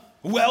up.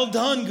 Well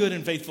done, good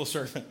and faithful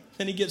servant.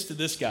 Then he gets to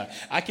this guy.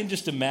 I can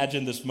just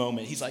imagine this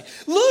moment. He's like,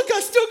 look,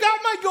 I still got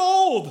my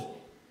gold.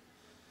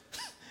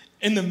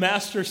 And the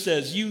master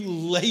says, you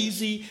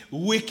lazy,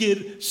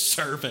 wicked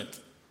servant.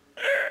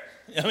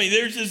 I mean,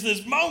 there's just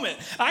this moment.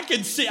 I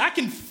can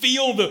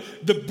feel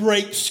the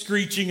brake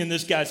screeching in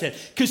this guy's head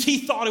because he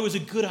thought it was a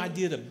good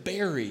idea to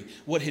bury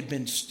what had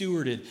been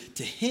stewarded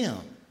to him.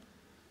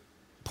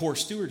 Poor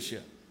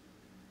stewardship.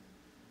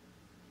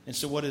 And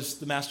so what does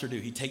the master do?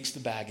 He takes the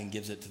bag and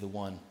gives it to the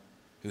one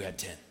who had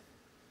 10.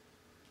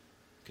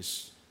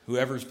 Because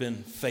whoever's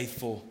been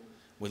faithful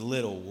with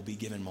little will be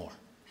given more.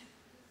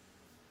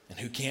 And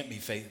who can't be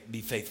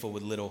faithful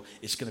with little,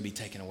 it's going to be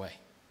taken away.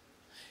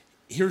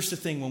 Here's the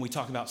thing when we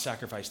talk about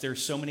sacrifice. There are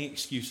so many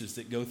excuses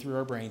that go through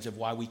our brains of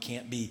why we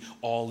can't be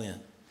all in.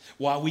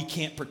 Why we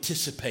can't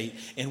participate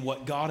in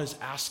what God is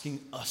asking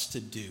us to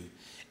do.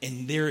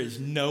 And there is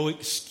no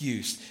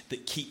excuse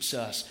that keeps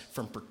us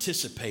from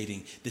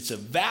participating that's a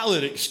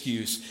valid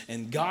excuse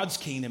in God's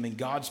kingdom and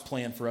God's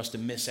plan for us to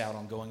miss out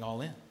on going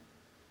all in.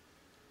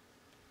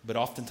 But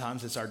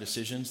oftentimes it's our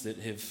decisions that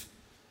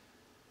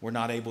we're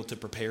not able to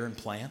prepare and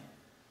plan.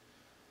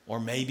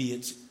 Or maybe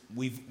it's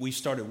we've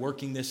started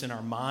working this in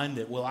our mind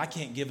that, well, I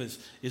can't give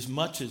as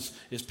much as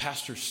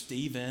Pastor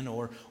Stephen,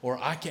 or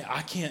I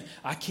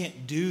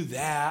can't do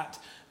that.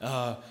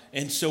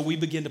 And so we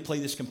begin to play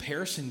this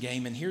comparison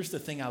game. And here's the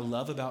thing I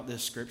love about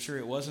this scripture.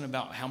 It wasn't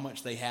about how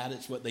much they had,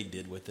 it's what they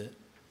did with it.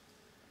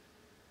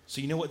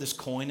 So you know what this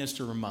coin is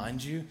to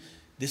remind you?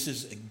 This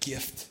is a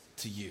gift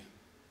to you.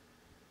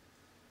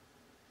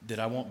 that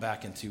I want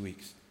back in 2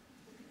 weeks.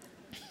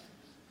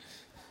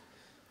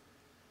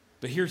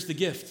 But here's the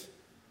gift.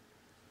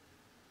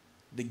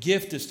 The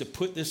gift is to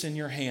put this in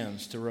your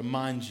hands to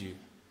remind you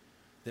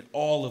that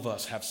all of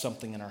us have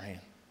something in our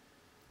hand.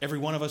 Every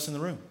one of us in the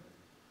room.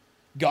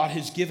 God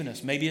has given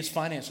us. Maybe it's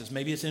finances.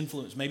 Maybe it's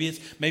influence. Maybe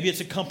it's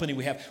a company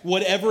we have.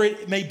 Whatever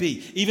it may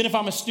be. Even if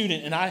I'm a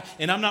student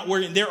and I'm not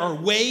worried, there are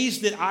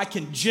ways that I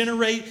can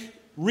generate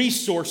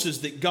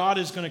resources that God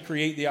is going to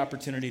create the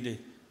opportunity to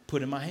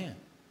put in my hand.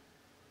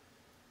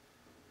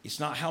 It's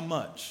not how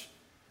much.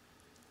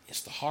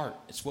 It's the heart.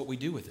 It's what we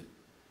do with it.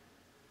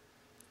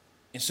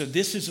 And so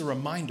this is a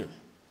reminder.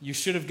 You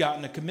should have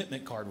gotten a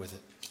commitment card with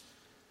it.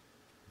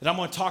 And I'm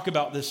going to talk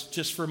about this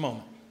just for a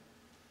moment.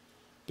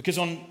 Because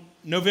on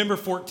November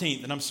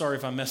 14th, and I'm sorry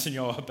if I'm messing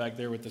y'all up back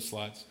there with the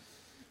slides,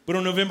 but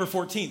on November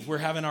 14th, we're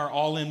having our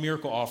all-in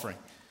miracle offering.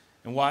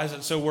 And why is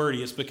it so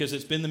wordy? It's because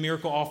it's been the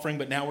miracle offering,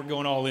 but now we're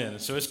going all in.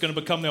 So it's going to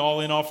become the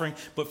all-in offering,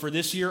 but for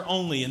this year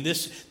only. And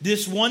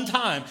this one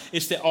time,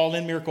 it's the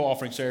all-in miracle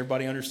offering, so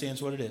everybody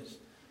understands what it is.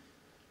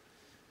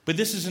 But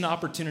this is an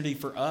opportunity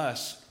for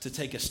us to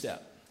take a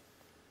step.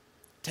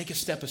 Take a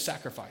step of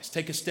sacrifice.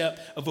 Take a step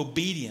of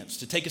obedience.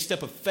 To take a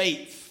step of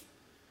faith.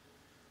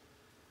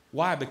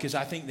 Why? Because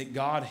I think that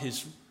God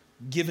has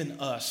given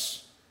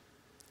us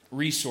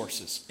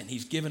resources. And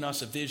He's given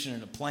us a vision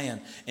and a plan.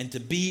 And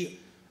to be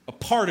a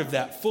part of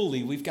that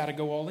fully, we've got to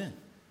go all in.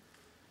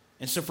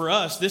 And so for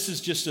us, this is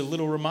just a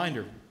little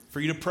reminder for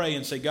you to pray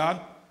and say, God,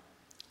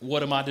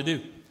 what am I to do?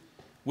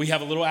 We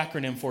have a little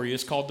acronym for you.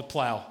 It's called the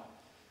PLOW.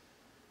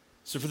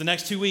 So for the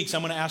next 2 weeks,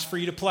 I'm going to ask for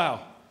you to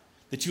plow.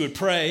 That you would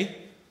pray,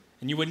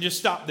 and you wouldn't just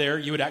stop there.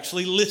 You would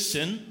actually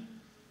listen.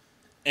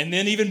 And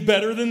then even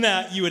better than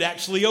that, you would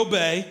actually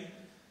obey.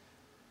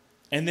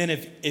 And then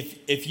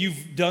if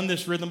you've done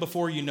this rhythm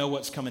before, you know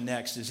what's coming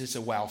next is it's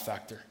a wow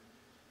factor.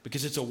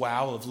 Because it's a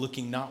wow of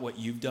looking not what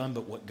you've done,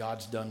 but what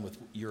God's done with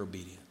your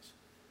obedience.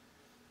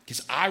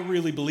 Because I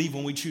really believe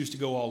when we choose to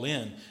go all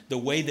in, the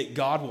way that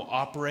God will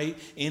operate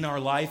in our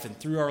life and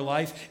through our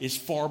life is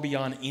far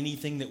beyond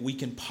anything that we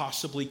can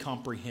possibly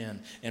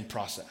comprehend and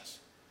process.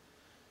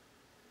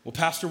 Well,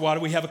 Pastor, why do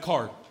we have a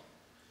card?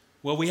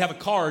 Well, we have a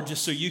card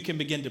just so you can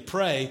begin to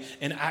pray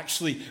and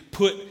actually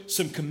put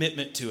some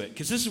commitment to it.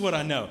 Because this is what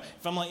I know.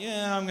 If I'm like,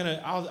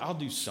 yeah, I'll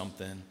do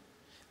something.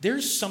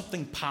 There's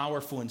something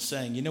powerful in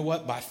saying, you know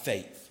what, by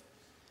faith,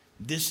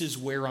 this is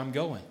where I'm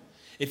going.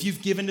 If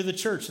you've given to the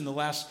church in the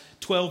last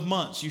 12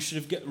 months, you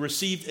should have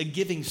received a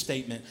giving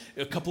statement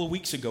a couple of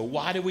weeks ago.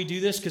 Why do we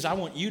do this? Because I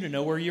want you to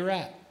know where you're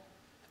at.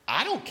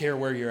 I don't care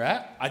where you're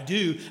at. I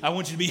do. I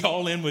want you to be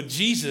all in with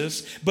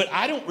Jesus, but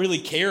I don't really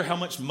care how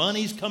much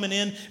money's coming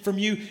in from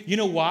you. You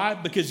know why?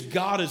 Because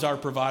God is our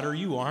provider.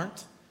 You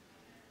aren't.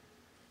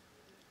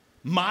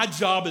 My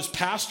job as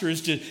pastor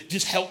is to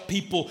just help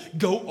people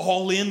go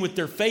all in with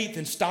their faith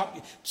and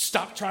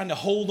stop trying to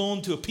hold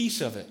on to a piece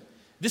of it.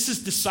 This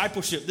is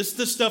discipleship. This is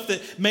the stuff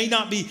that may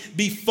not be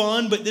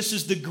fun, but this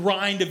is the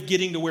grind of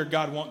getting to where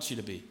God wants you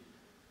to be.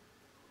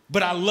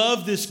 But I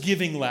love this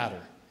giving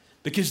ladder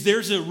because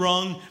there's a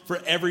rung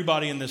for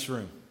everybody in this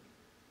room.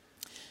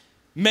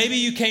 Maybe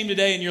you came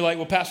today and you're like,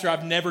 well, Pastor,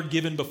 I've never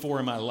given before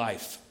in my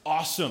life.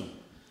 Awesome.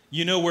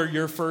 You know where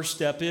your first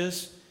step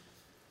is?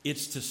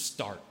 It's to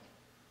start.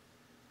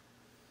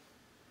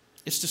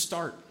 It's to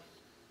start.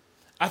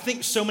 I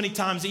think so many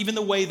times, even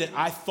the way that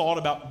I thought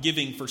about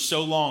giving for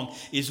so long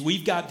is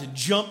we've got to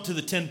jump to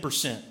the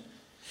 10%.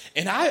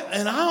 And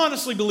I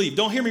honestly believe,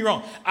 don't hear me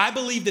wrong, I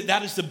believe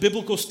that is the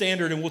biblical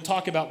standard, and we'll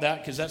talk about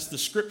that because that's the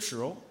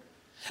scriptural.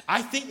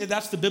 I think that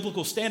that's the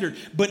biblical standard,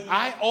 but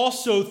I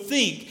also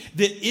think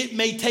that it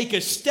may take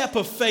a step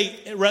of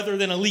faith rather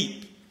than a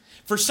leap.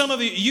 For some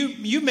of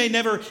you may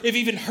never have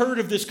even heard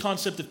of this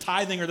concept of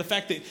tithing or the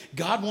fact that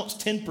God wants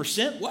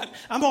 10%. What?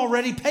 I'm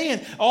already paying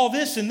all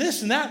this and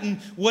that and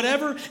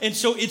whatever. And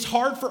so it's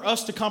hard for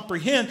us to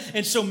comprehend.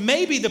 And so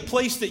maybe the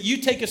place that you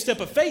take a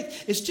step of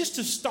faith is just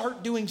to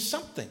start doing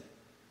something.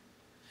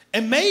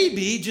 And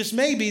maybe, just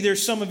maybe,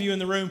 there's some of you in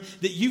the room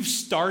that you've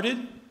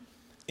started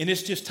and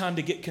it's just time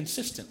to get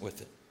consistent with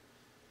it.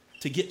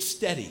 To get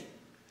steady.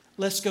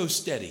 Let's go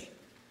steady.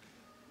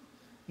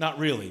 Not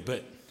really,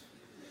 but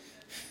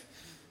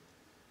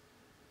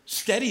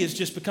steady is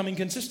just becoming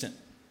consistent.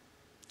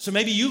 So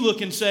maybe you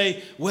look and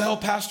say, well,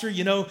 Pastor,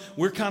 you know,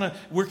 we're kind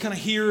of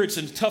here. It's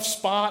in a tough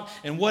spot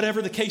and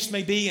whatever the case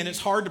may be. And it's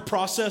hard to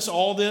process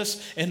all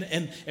this.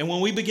 And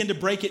when we begin to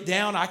break it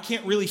down, I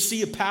can't really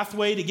see a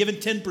pathway to giving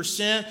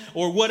 10%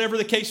 or whatever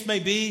the case may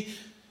be.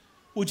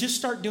 Well, just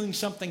start doing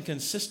something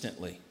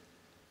consistently.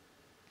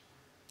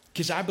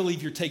 Because I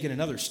believe you're taking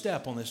another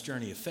step on this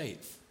journey of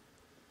faith.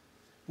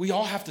 We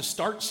all have to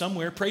start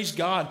somewhere. Praise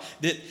God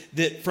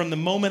that from the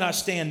moment I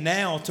stand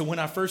now to when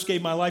I first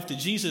gave my life to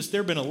Jesus,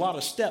 there have been a lot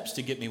of steps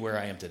to get me where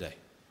I am today.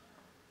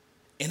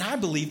 And I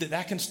believe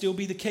that can still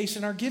be the case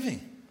in our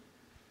giving.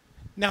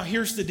 Now,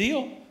 here's the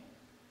deal.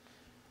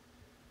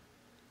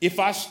 If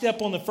I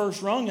step on the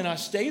first rung and I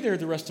stay there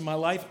the rest of my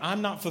life,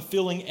 I'm not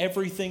fulfilling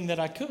everything that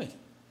I could.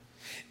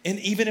 And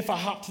even if I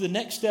hop to the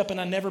next step and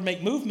I never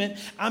make movement,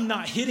 I'm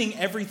not hitting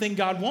everything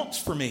God wants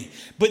for me.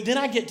 But then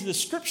I get to the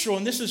scriptural,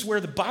 and this is where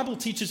the Bible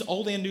teaches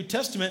Old and New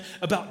Testament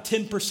about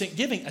 10%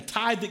 giving, a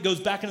tithe that goes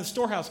back in the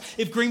storehouse.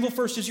 If Greenville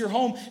First is your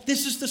home,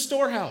 this is the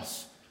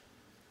storehouse.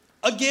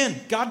 Again,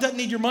 God doesn't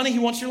need your money, he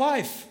wants your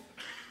life.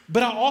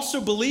 But I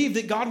also believe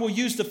that God will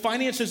use the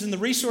finances and the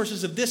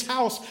resources of this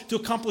house to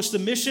accomplish the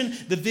mission,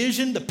 the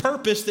vision, the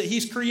purpose that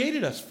he's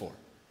created us for.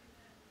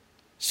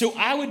 So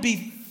I would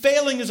be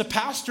failing as a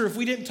pastor if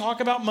we didn't talk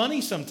about money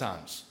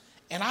sometimes.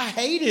 And I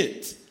hate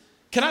it.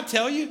 Can I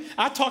tell you?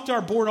 I talk to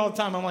our board all the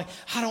time. I'm like,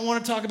 I don't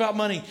want to talk about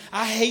money.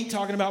 I hate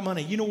talking about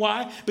money. You know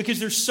why? Because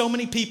there's so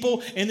many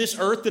people in this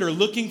earth that are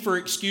looking for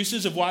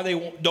excuses of why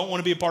they don't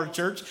want to be a part of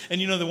church.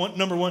 And you know,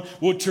 number one,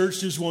 well,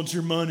 church just wants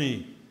your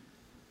money.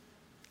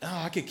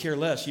 Oh, I could care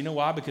less. You know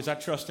why? Because I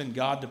trust in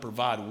God to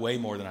provide way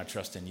more than I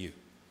trust in you.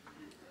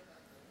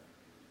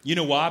 You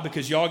know why?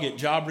 Because y'all get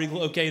job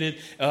relocated.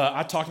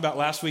 I talked about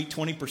last week,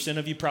 20%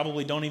 of you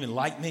probably don't even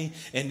like me.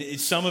 And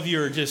some of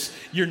you are just,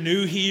 you're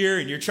new here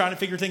and you're trying to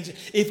figure things.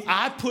 If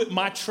I put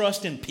my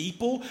trust in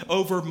people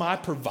over my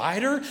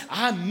provider,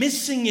 I'm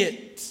missing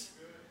it.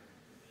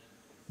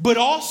 But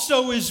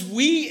also as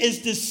we as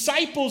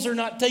disciples are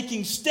not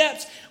taking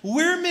steps,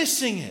 we're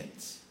missing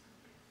it.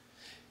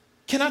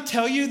 Can I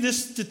tell you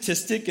this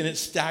statistic? And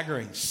it's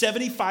staggering.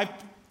 75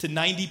 to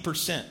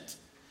 90%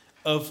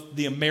 of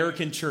the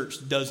American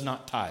church does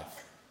not tithe.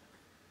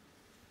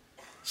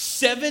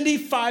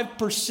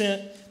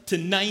 75% to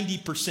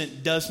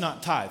 90% does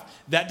not tithe.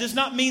 That does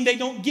not mean they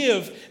don't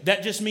give.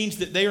 That just means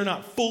that they are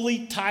not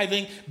fully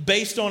tithing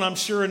based on, I'm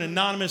sure, an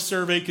anonymous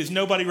survey, because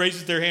nobody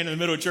raises their hand in the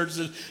middle of church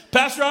and says,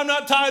 Pastor, I'm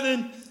not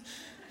tithing.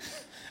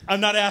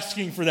 I'm not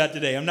asking for that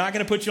today. I'm not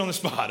going to put you on the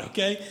spot,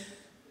 okay?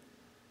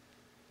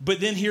 But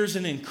then here's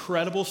an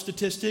incredible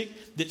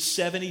statistic that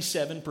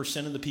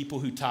 77% of the people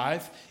who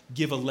tithe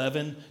give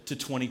 11 to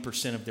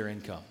 20% of their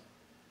income.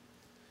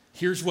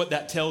 Here's what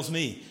that tells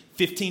me.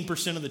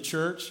 15% of the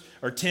church,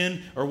 or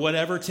 10 or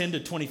whatever, 10 to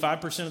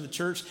 25% of the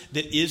church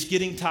that is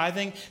getting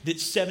tithing, that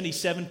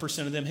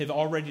 77% of them have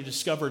already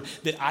discovered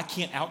that I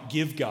can't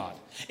outgive God.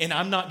 And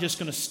I'm not just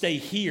going to stay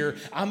here.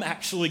 I'm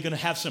actually going to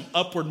have some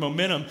upward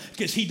momentum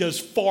because he does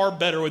far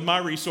better with my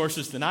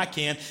resources than I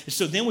can. And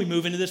so then we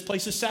move into this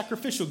place of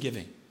sacrificial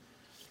giving.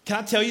 Can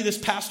I tell you, this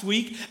past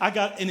week, I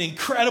got an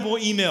incredible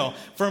email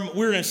from,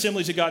 we're in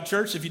Assemblies of God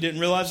Church, if you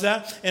didn't realize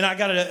that, and I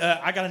got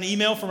an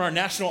email from our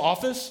national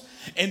office,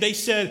 and they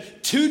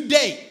said, to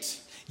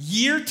date,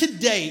 year to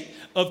date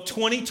of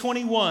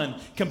 2021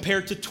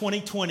 compared to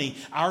 2020,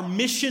 our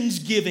missions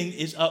giving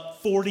is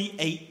up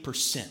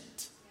 48%.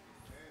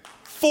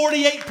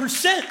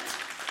 48%.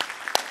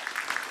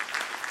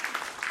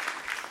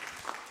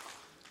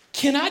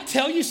 Can I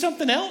tell you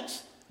something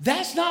else?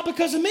 That's not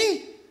because of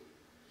me.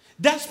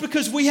 That's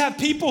because we have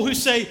people who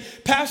say,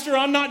 Pastor,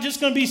 I'm not just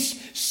going to be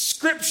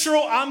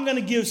scriptural. I'm going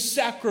to give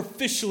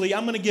sacrificially.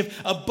 I'm going to give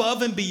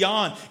above and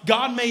beyond.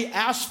 God may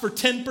ask for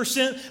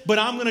 10%, but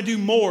I'm going to do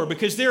more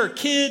because there are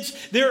kids,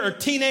 there are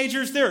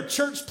teenagers, there are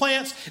church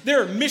plants,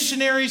 there are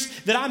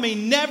missionaries that I may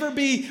never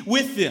be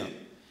with them.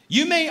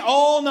 You may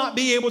all not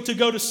be able to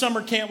go to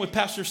summer camp with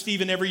Pastor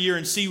Stephen every year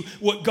and see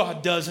what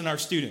God does in our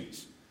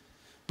students.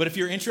 But if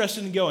you're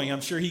interested in going,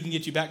 I'm sure he can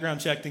get you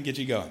background checked and get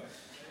you going.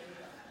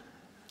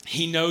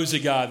 He knows a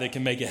God that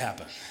can make it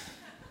happen.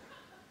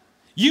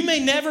 You may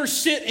never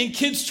sit in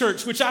kids'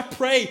 church, which I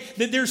pray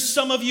that there's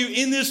some of you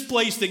in this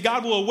place that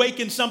God will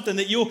awaken something,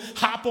 that you'll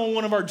hop on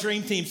one of our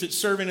dream teams that's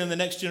serving in the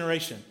next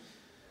generation.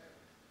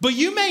 But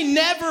you may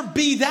never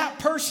be that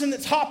person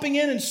that's hopping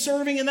in and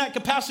serving in that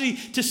capacity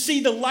to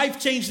see the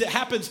life change that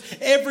happens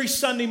every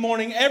Sunday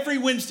morning, every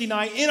Wednesday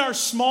night in our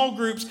small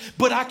groups.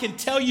 But I can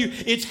tell you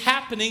it's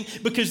happening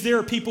because there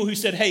are people who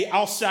said, hey,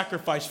 I'll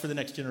sacrifice for the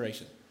next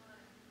generation.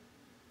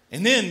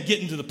 And then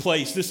getting to the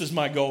place, this is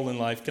my goal in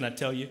life, can I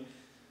tell you?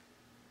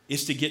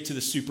 Is to get to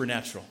the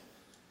supernatural.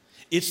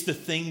 It's the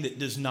thing that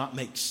does not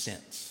make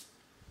sense.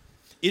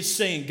 It's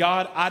saying,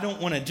 God, I don't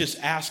want to just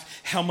ask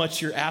how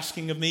much you're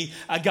asking of me.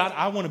 God,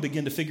 I want to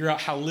begin to figure out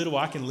how little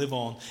I can live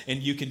on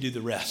and you can do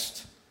the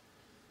rest.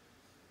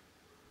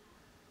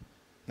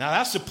 Now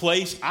that's a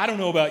place, I don't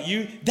know about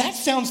you, that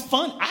sounds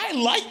fun. I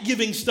like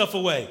giving stuff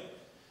away.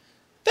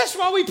 That's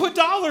why we put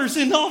dollars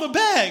in all the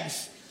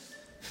bags.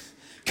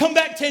 Come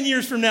back 10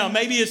 years from now,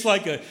 maybe it's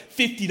like a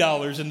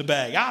 $50 in the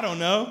bag. I don't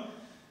know.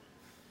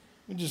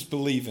 We're just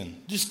believing.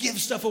 Just give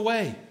stuff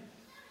away.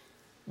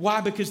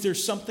 Why? Because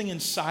there's something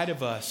inside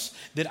of us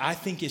that I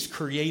think is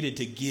created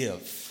to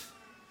give.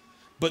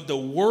 But the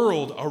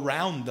world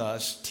around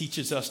us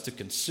teaches us to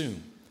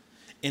consume.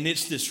 And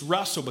it's this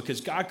wrestle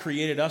because God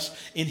created us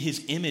in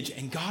his image,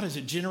 and God is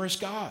a generous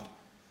God.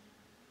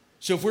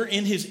 So if we're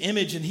in his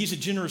image and he's a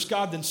generous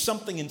God, then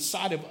something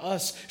inside of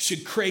us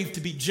should crave to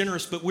be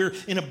generous. But we're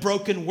in a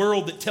broken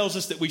world that tells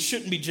us that we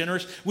shouldn't be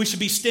generous. We should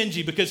be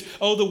stingy because,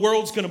 the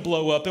world's going to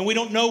blow up and we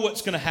don't know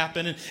what's going to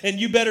happen. And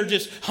you better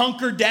just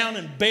hunker down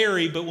and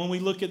bury. But when we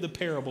look at the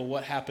parable,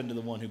 what happened to the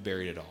one who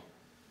buried it all?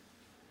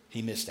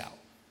 He missed out.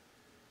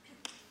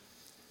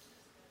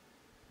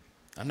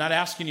 I'm not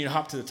asking you to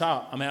hop to the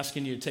top. I'm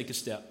asking you to take a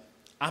step.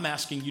 I'm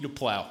asking you to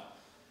plow.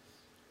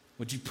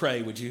 Would you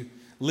pray? Would you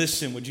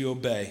listen? Would you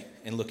obey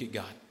and look at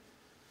God?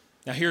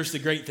 Now, here's the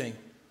great thing.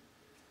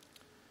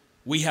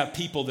 We have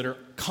people that are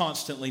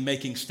constantly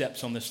making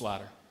steps on this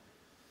ladder.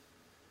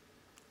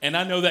 And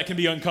I know that can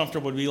be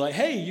uncomfortable to be like,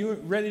 hey, you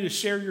ready to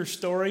share your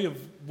story of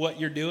what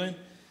you're doing?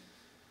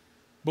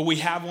 But we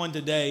have one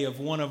today of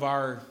one of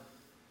our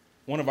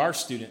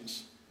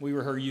students. We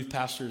were her youth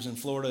pastors in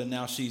Florida, and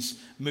now she's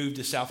moved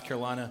to South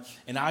Carolina.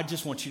 And I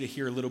just want you to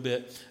hear a little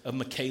bit of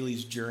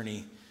McKaylee's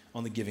journey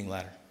on the giving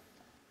ladder.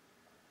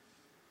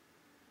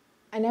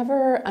 I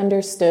never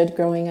understood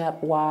growing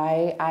up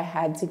why I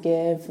had to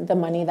give the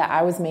money that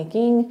I was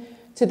making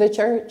to the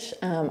church.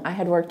 I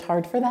had worked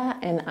hard for that,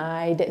 and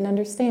I didn't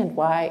understand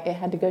why it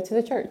had to go to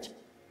the church.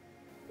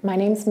 My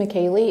name's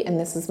McKaylee, and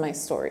this is my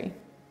story.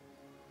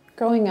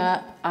 Growing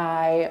up,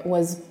 I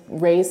was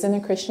raised in a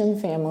Christian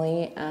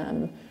family,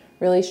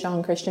 really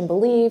strong Christian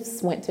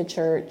beliefs, went to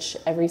church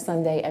every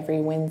Sunday, every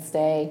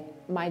Wednesday.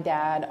 My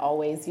dad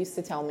always used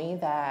to tell me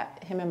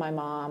that him and my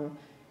mom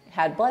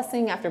had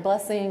blessing after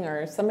blessing,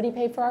 or somebody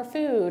paid for our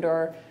food,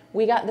 or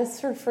we got this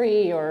for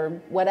free,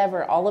 or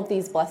whatever, all of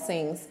these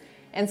blessings.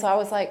 And so I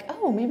was like,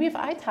 oh, maybe if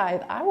I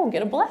tithe, I will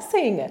get a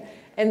blessing.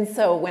 And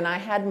so when I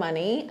had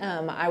money,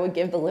 I would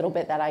give the little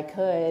bit that I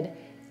could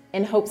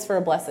in hopes for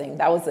a blessing.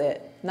 That was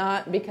it.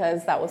 Not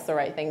because that was the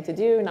right thing to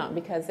do, not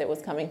because it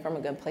was coming from a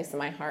good place in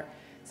my heart,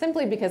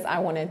 simply because I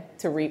wanted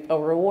to reap a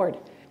reward.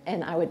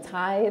 And I would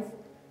tithe,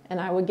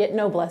 and I would get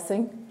no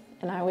blessing.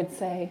 And I would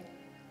say,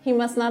 he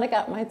must not have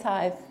got my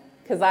tithe,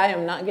 because I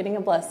am not getting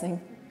a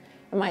blessing.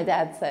 And my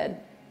dad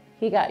said,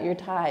 he got your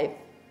tithe,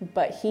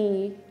 but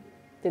he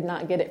did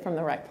not get it from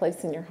the right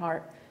place in your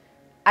heart.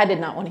 I did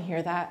not want to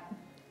hear that,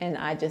 and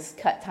I just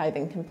cut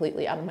tithing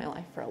completely out of my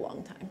life for a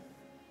long time.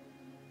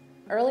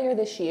 Earlier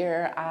this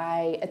year,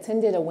 I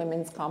attended a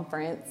women's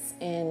conference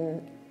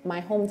in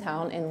my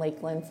hometown in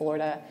Lakeland,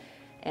 Florida,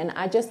 and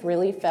I just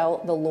really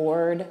felt the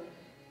Lord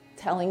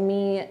telling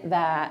me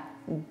that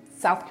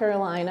South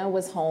Carolina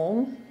was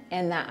home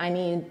and that I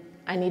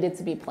needed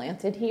to be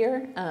planted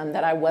here,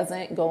 that I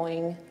wasn't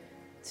going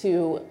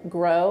to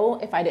grow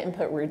if I didn't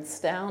put roots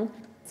down.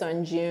 So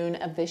in June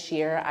of this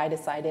year, I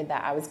decided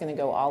that I was going to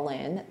go all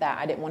in, that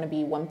I didn't want to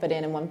be 1 foot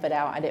in and 1 foot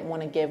out. I didn't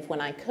want to give when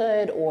I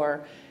could,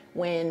 or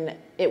when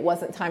it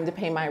wasn't time to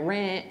pay my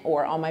rent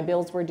or all my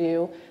bills were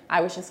due. I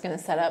was just going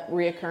to set up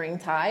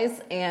reoccurring tithes,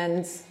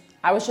 and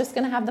I was just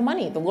going to have the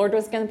money. The Lord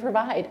was going to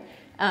provide.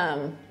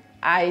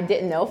 I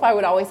didn't know if I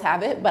would always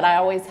have it, but I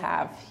always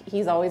have.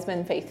 He's always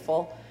been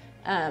faithful.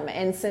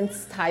 And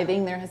since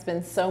tithing, there has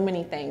been so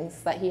many things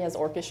that he has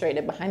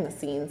orchestrated behind the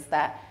scenes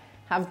that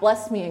have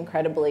blessed me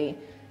incredibly.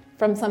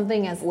 From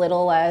something as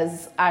little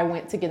as I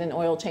went to get an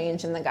oil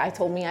change and the guy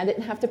told me I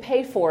didn't have to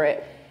pay for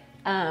it,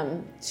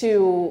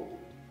 to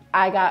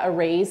I got a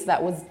raise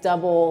that was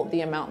double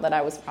the amount that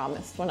I was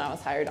promised when I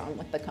was hired on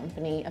with the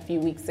company a few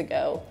weeks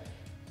ago.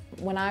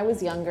 When I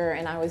was younger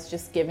and I was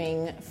just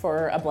giving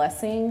for a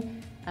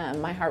blessing,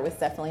 my heart was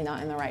definitely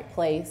not in the right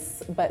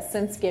place. But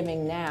since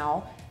giving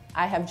now,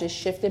 I have just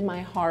shifted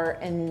my heart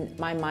and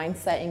my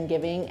mindset in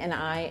giving, and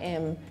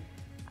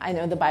I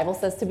know the Bible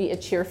says to be a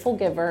cheerful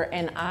giver,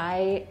 and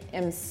I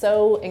am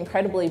so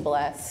incredibly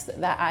blessed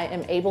that I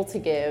am able to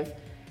give,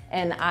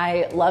 and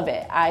I love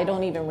it. I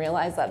don't even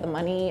realize that the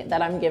money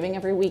that I'm giving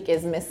every week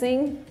is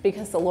missing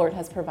because the Lord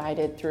has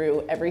provided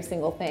through every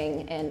single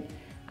thing. And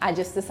I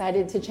just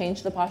decided to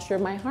change the posture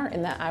of my heart,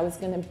 and that I was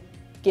going to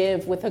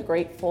give with a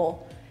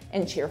grateful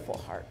and cheerful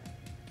heart.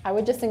 I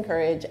would just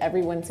encourage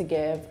everyone to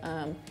give.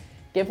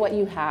 Give what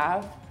you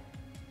have.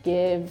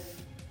 Give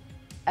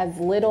as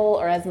little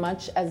or as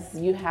much as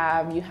you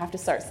have. You have to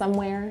start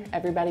somewhere.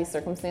 Everybody's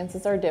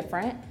circumstances are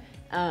different.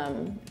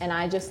 And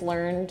I just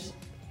learned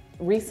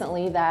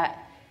recently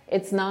that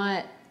it's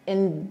not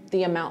in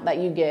the amount that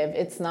you give.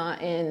 It's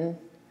not in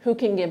who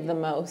can give the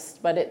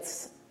most, but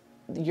it's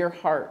your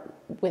heart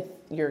with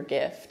your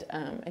gift.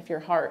 If your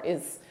heart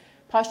is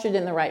postured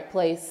in the right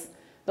place,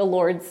 the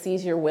Lord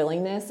sees your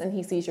willingness and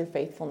he sees your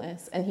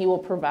faithfulness, and he will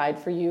provide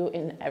for you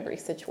in every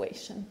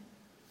situation.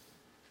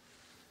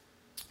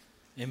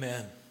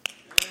 Amen.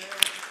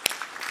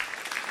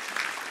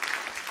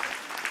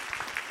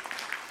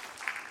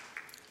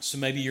 So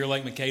maybe you're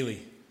like McKaylee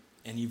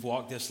and you've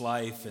walked this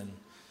life and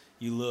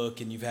you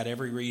look and you've had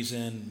every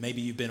reason.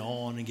 Maybe you've been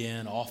on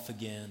again, off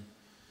again.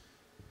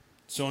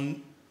 So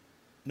on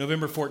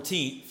November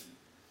 14th,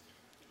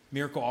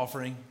 Miracle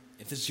Offering,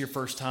 if this is your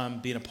first time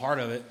being a part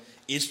of it,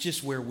 it's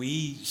just where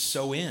we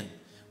sow in.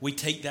 We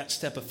take that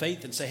step of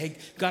faith and say, hey,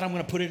 God, I'm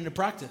going to put it into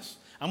practice.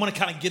 I'm going to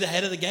kind of get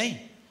ahead of the game.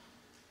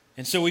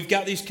 And so we've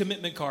got these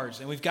commitment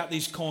cards and we've got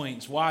these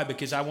coins. Why?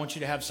 Because I want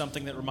you to have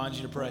something that reminds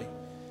you to pray.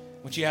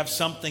 I want you to have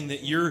something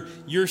that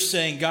you're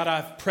saying, God,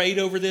 I've prayed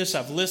over this.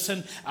 I've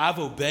listened. I've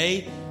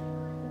obeyed.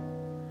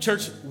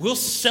 Church, we'll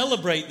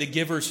celebrate the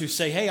givers who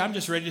say, hey, I'm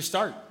just ready to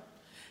start.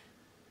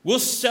 We'll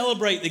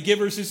celebrate the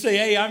givers who say,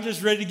 hey, I'm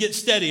just ready to get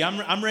steady.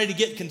 I'm ready to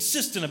get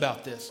consistent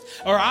about this.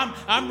 Or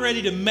I'm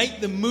ready to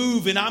make the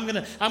move, and I'm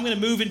gonna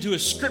move into a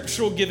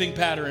scriptural giving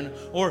pattern.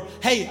 Or,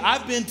 hey,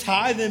 I've been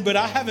tithing, but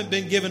I haven't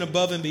been giving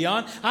above and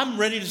beyond. I'm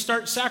ready to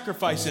start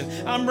sacrificing.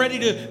 I'm ready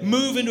to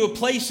move into a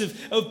place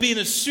of being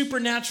a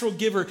supernatural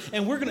giver.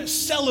 And we're going to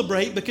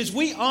celebrate because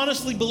we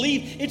honestly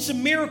believe it's a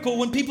miracle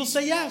when people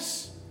say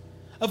yes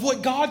of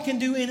what God can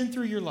do in and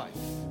through your life.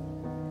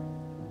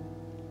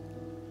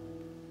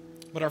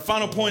 But our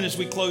final point as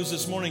we close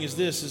this morning is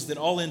this, is that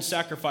all-in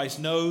sacrifice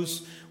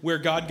knows where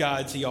God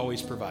guides, he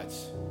always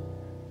provides.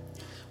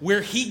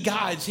 Where he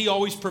guides, he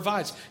always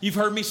provides. You've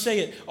heard me say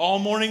it all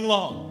morning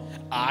long.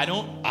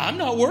 I'm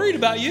not worried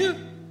about you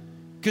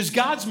because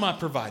God's my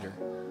provider.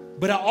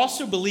 But I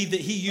also believe that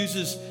he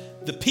uses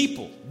the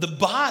people, the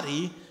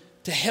body,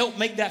 to help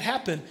make that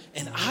happen.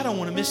 And I don't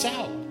want to miss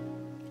out.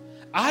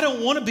 I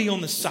don't want to be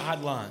on the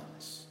sidelines.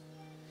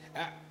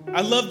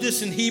 I love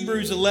this in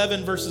Hebrews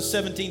 11, verses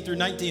 17 through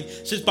 19.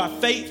 It says, by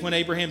faith, when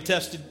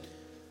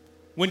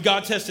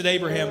God tested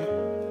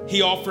Abraham,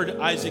 he offered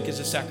Isaac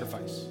as a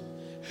sacrifice.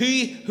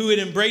 He who had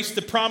embraced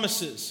the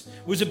promises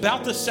was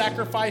about to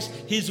sacrifice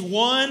his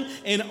one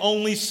and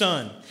only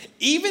son.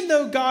 Even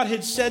though God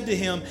had said to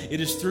him, it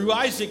is through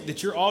Isaac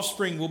that your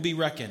offspring will be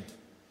reckoned.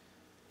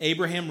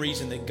 Abraham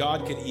reasoned that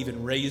God could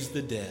even raise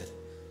the dead.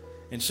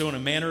 And so in a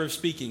manner of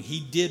speaking, he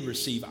did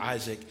receive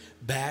Isaac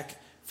back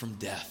from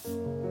death.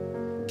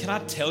 Can I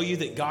tell you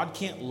that God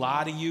can't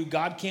lie to you?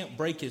 God can't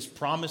break his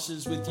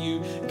promises with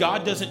you.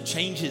 God doesn't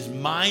change his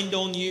mind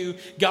on you.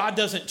 God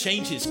doesn't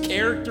change his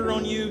character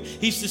on you.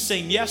 He's the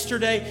same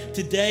yesterday,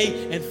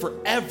 today, and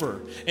forever.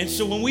 And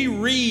so when we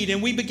read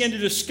and we begin to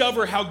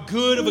discover how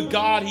good of a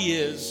God he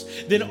is,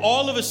 then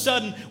all of a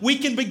sudden we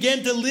can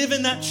begin to live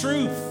in that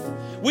truth.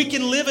 We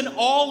can live an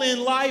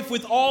all-in life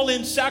with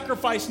all-in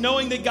sacrifice,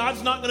 knowing that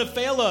God's not going to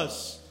fail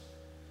us.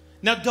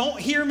 Now, don't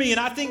hear me, and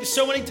I think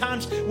so many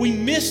times we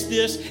miss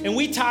this, and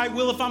we tie,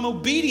 well, if I'm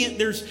obedient,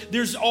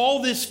 there's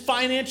all this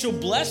financial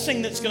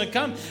blessing that's going to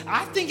come.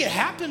 I think it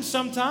happens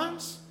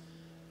sometimes,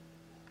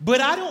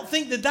 but I don't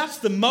think that that's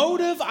the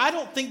motive. I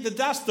don't think that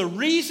that's the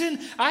reason.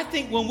 I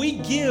think when we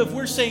give,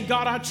 we're saying,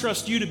 God, I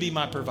trust you to be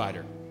my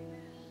provider.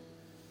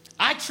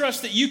 I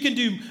trust that you can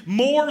do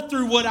more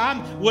through what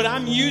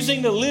I'm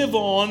using to live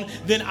on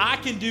than I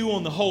can do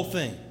on the whole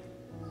thing.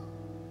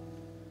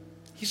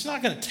 He's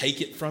not going to take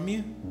it from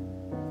you.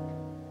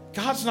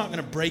 God's not going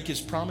to break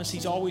his promise.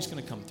 He's always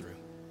going to come through.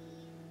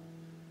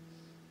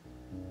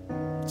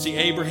 See,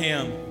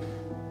 Abraham,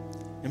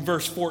 in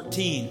verse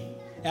 14,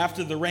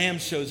 after the ram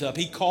shows up,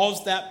 he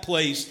calls that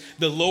place,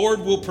 the Lord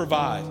will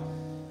provide.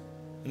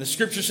 And the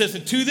scripture says,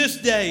 and to this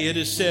day it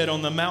is said,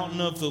 on the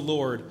mountain of the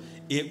Lord,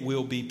 it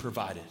will be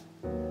provided.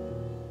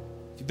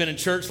 If you've been in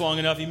church long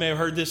enough, you may have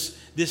heard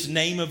this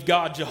name of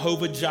God,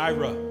 Jehovah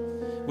Jireh,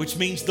 which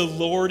means the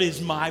Lord is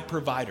my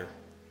provider.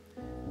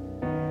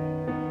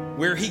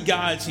 Where he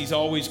guides, he's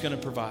always going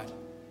to provide.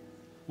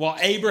 While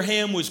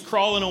Abraham was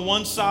crawling on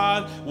one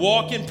side,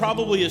 walking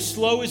probably as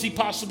slow as he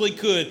possibly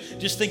could,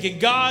 just thinking,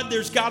 God,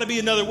 there's got to be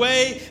another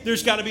way.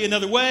 There's got to be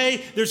another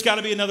way. There's got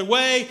to be another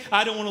way.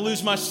 I don't want to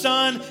lose my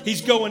son.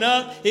 He's going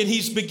up, and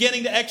he's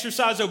beginning to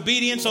exercise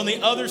obedience on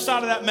the other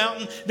side of that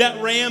mountain.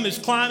 That ram is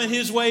climbing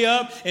his way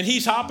up, and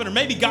he's hopping, or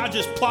maybe God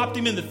just plopped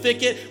him in the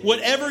thicket.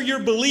 Whatever your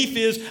belief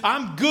is,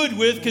 I'm good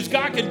with, because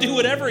God can do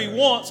whatever he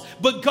wants,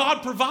 but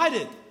God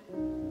provided.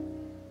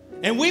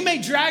 And we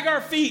may drag our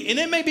feet, and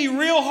it may be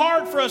real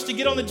hard for us to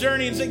get on the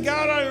journey and say,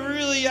 God,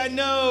 I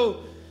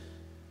know.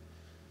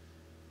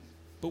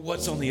 But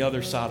what's on the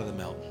other side of the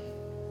mountain?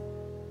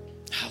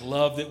 I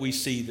love that we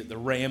see that the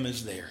ram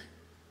is there.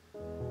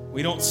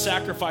 We don't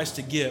sacrifice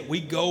to get.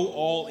 We go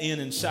all in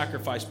and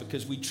sacrifice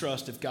because we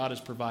trust if God is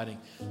providing,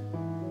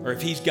 or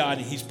if he's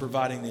guiding, he's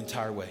providing the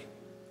entire way.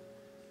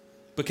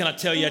 But can I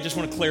tell you, I just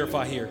want to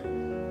clarify here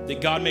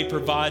that God may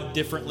provide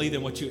differently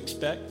than what you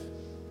expect.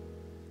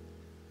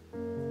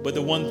 But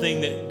the one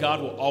thing that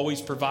God will always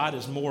provide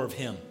is more of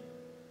him.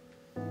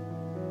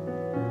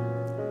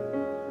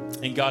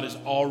 And God has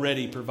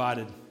already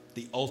provided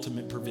the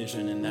ultimate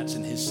provision, and that's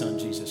in his son,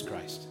 Jesus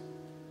Christ.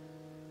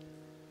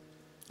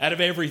 Out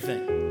of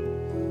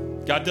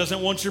everything, God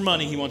doesn't want your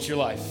money, he wants your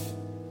life.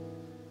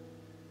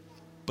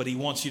 But he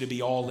wants you to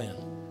be all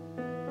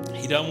in.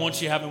 He doesn't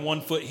want you having one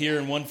foot here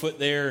and one foot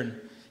there,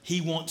 and he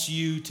wants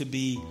you to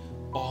be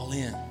all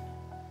in.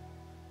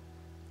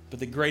 But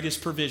the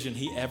greatest provision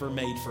he ever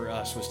made for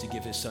us was to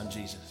give his son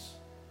Jesus.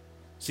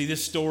 See,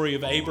 this story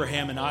of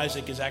Abraham and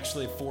Isaac is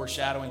actually a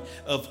foreshadowing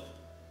of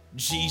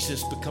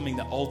Jesus becoming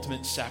the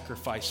ultimate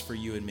sacrifice for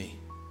you and me.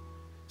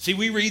 See,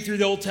 we read through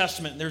the Old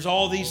Testament, and there's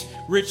all these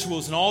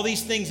rituals and all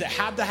these things that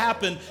had to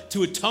happen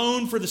to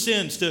atone for the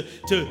sins,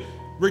 to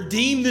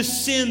redeem the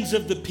sins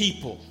of the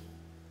people.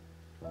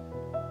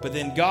 But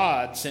then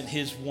God sent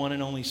his one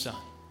and only son,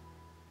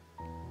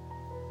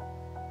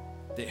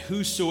 that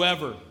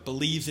whosoever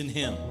believes in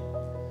him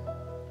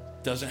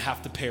doesn't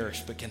have to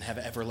perish but can have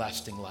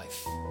everlasting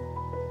life.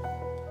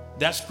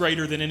 That's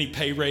greater than any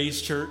pay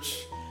raise, church.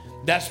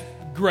 That's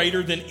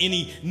greater than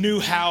any new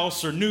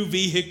house or new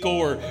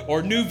vehicle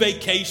or new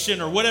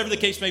vacation or whatever the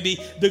case may be.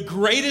 The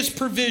greatest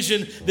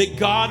provision that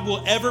God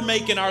will ever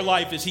make in our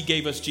life is He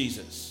gave us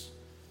Jesus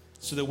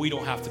so that we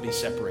don't have to be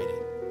separated.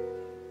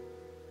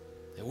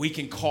 That we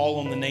can call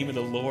on the name of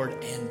the Lord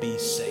and be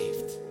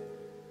saved.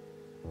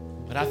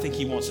 But I think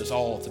He wants us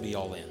all to be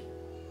all in.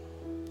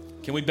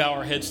 Can we bow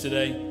our heads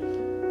today?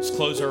 Let's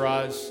close our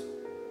eyes.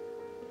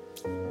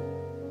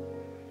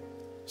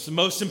 It's the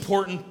most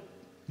important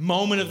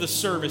moment of the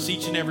service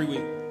each and every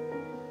week,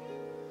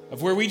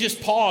 of where we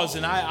just pause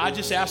and I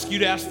just ask you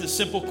to ask this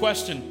simple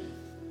question.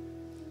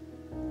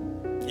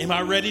 Am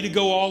I ready to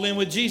go all in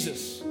with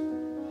Jesus?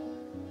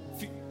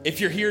 If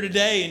you're here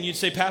today and you'd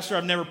say, Pastor,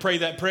 I've never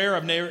prayed that prayer.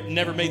 I've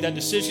never made that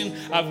decision.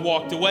 I've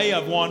walked away.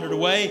 I've wandered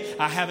away.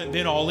 I haven't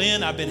been all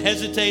in. I've been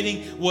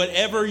hesitating.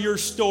 Whatever your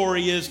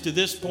story is to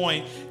this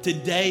point,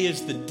 today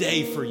is the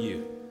day for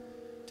you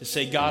to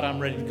say, God, I'm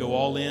ready to go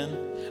all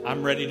in.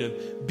 I'm ready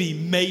to be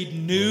made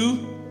new.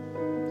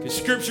 Because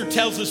Scripture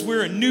tells us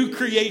we're a new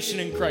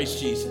creation in Christ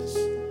Jesus.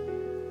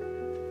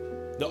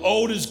 The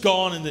old is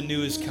gone and the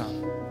new has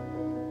come.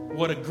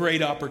 What a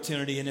great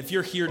opportunity. And if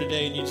you're here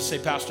today and you just say,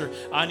 Pastor,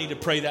 I need to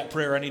pray that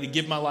prayer. I need to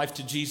give my life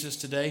to Jesus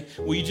today.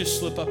 Will you just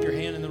slip up your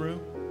hand in the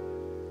room?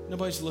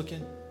 Nobody's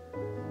looking.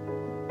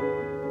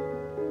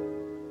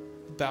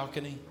 The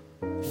balcony,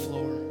 the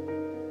floor.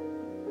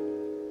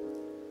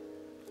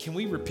 Can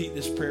we repeat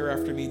this prayer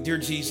after me? Dear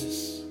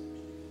Jesus,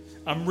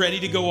 I'm ready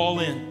to go all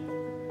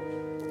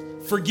in.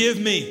 Forgive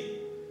me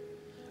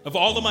of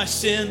all of my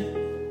sin.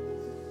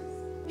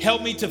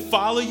 Help me to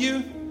follow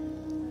you.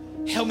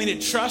 Help me to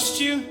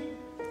trust you.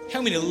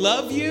 Help me to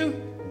love you.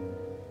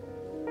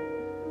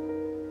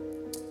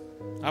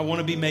 I want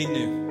to be made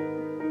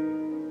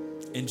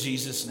new. In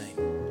Jesus' name,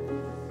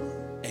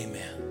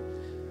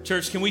 amen.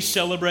 Church, can we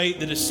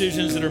celebrate the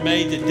decisions that are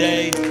made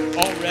today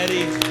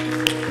already?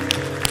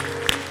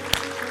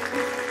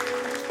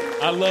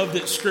 I love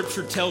that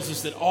Scripture tells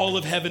us that all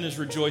of heaven is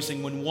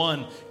rejoicing when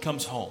one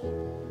comes home.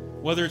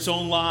 Whether it's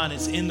online,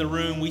 it's in the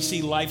room, we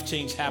see life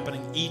change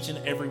happening each and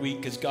every week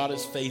because God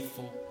is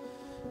faithful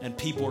and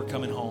people are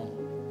coming home.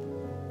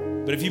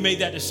 But if you made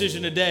that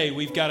decision today,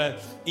 we've got an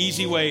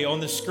easy way on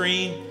the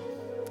screen.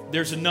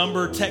 There's a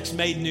number, text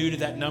made new to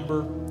that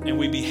number, and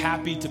we'd be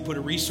happy to put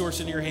a resource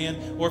in your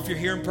hand. Or if you're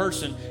here in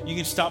person, you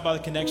can stop by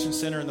the Connection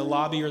Center in the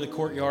lobby or the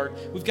courtyard.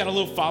 We've got a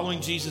little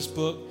Following Jesus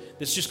book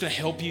that's just going to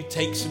help you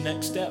take some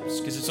next steps,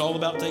 because it's all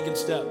about taking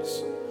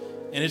steps.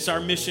 And it's our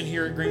mission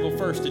here at Greenville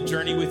First to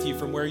journey with you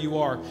from where you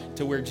are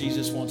to where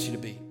Jesus wants you to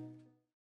be.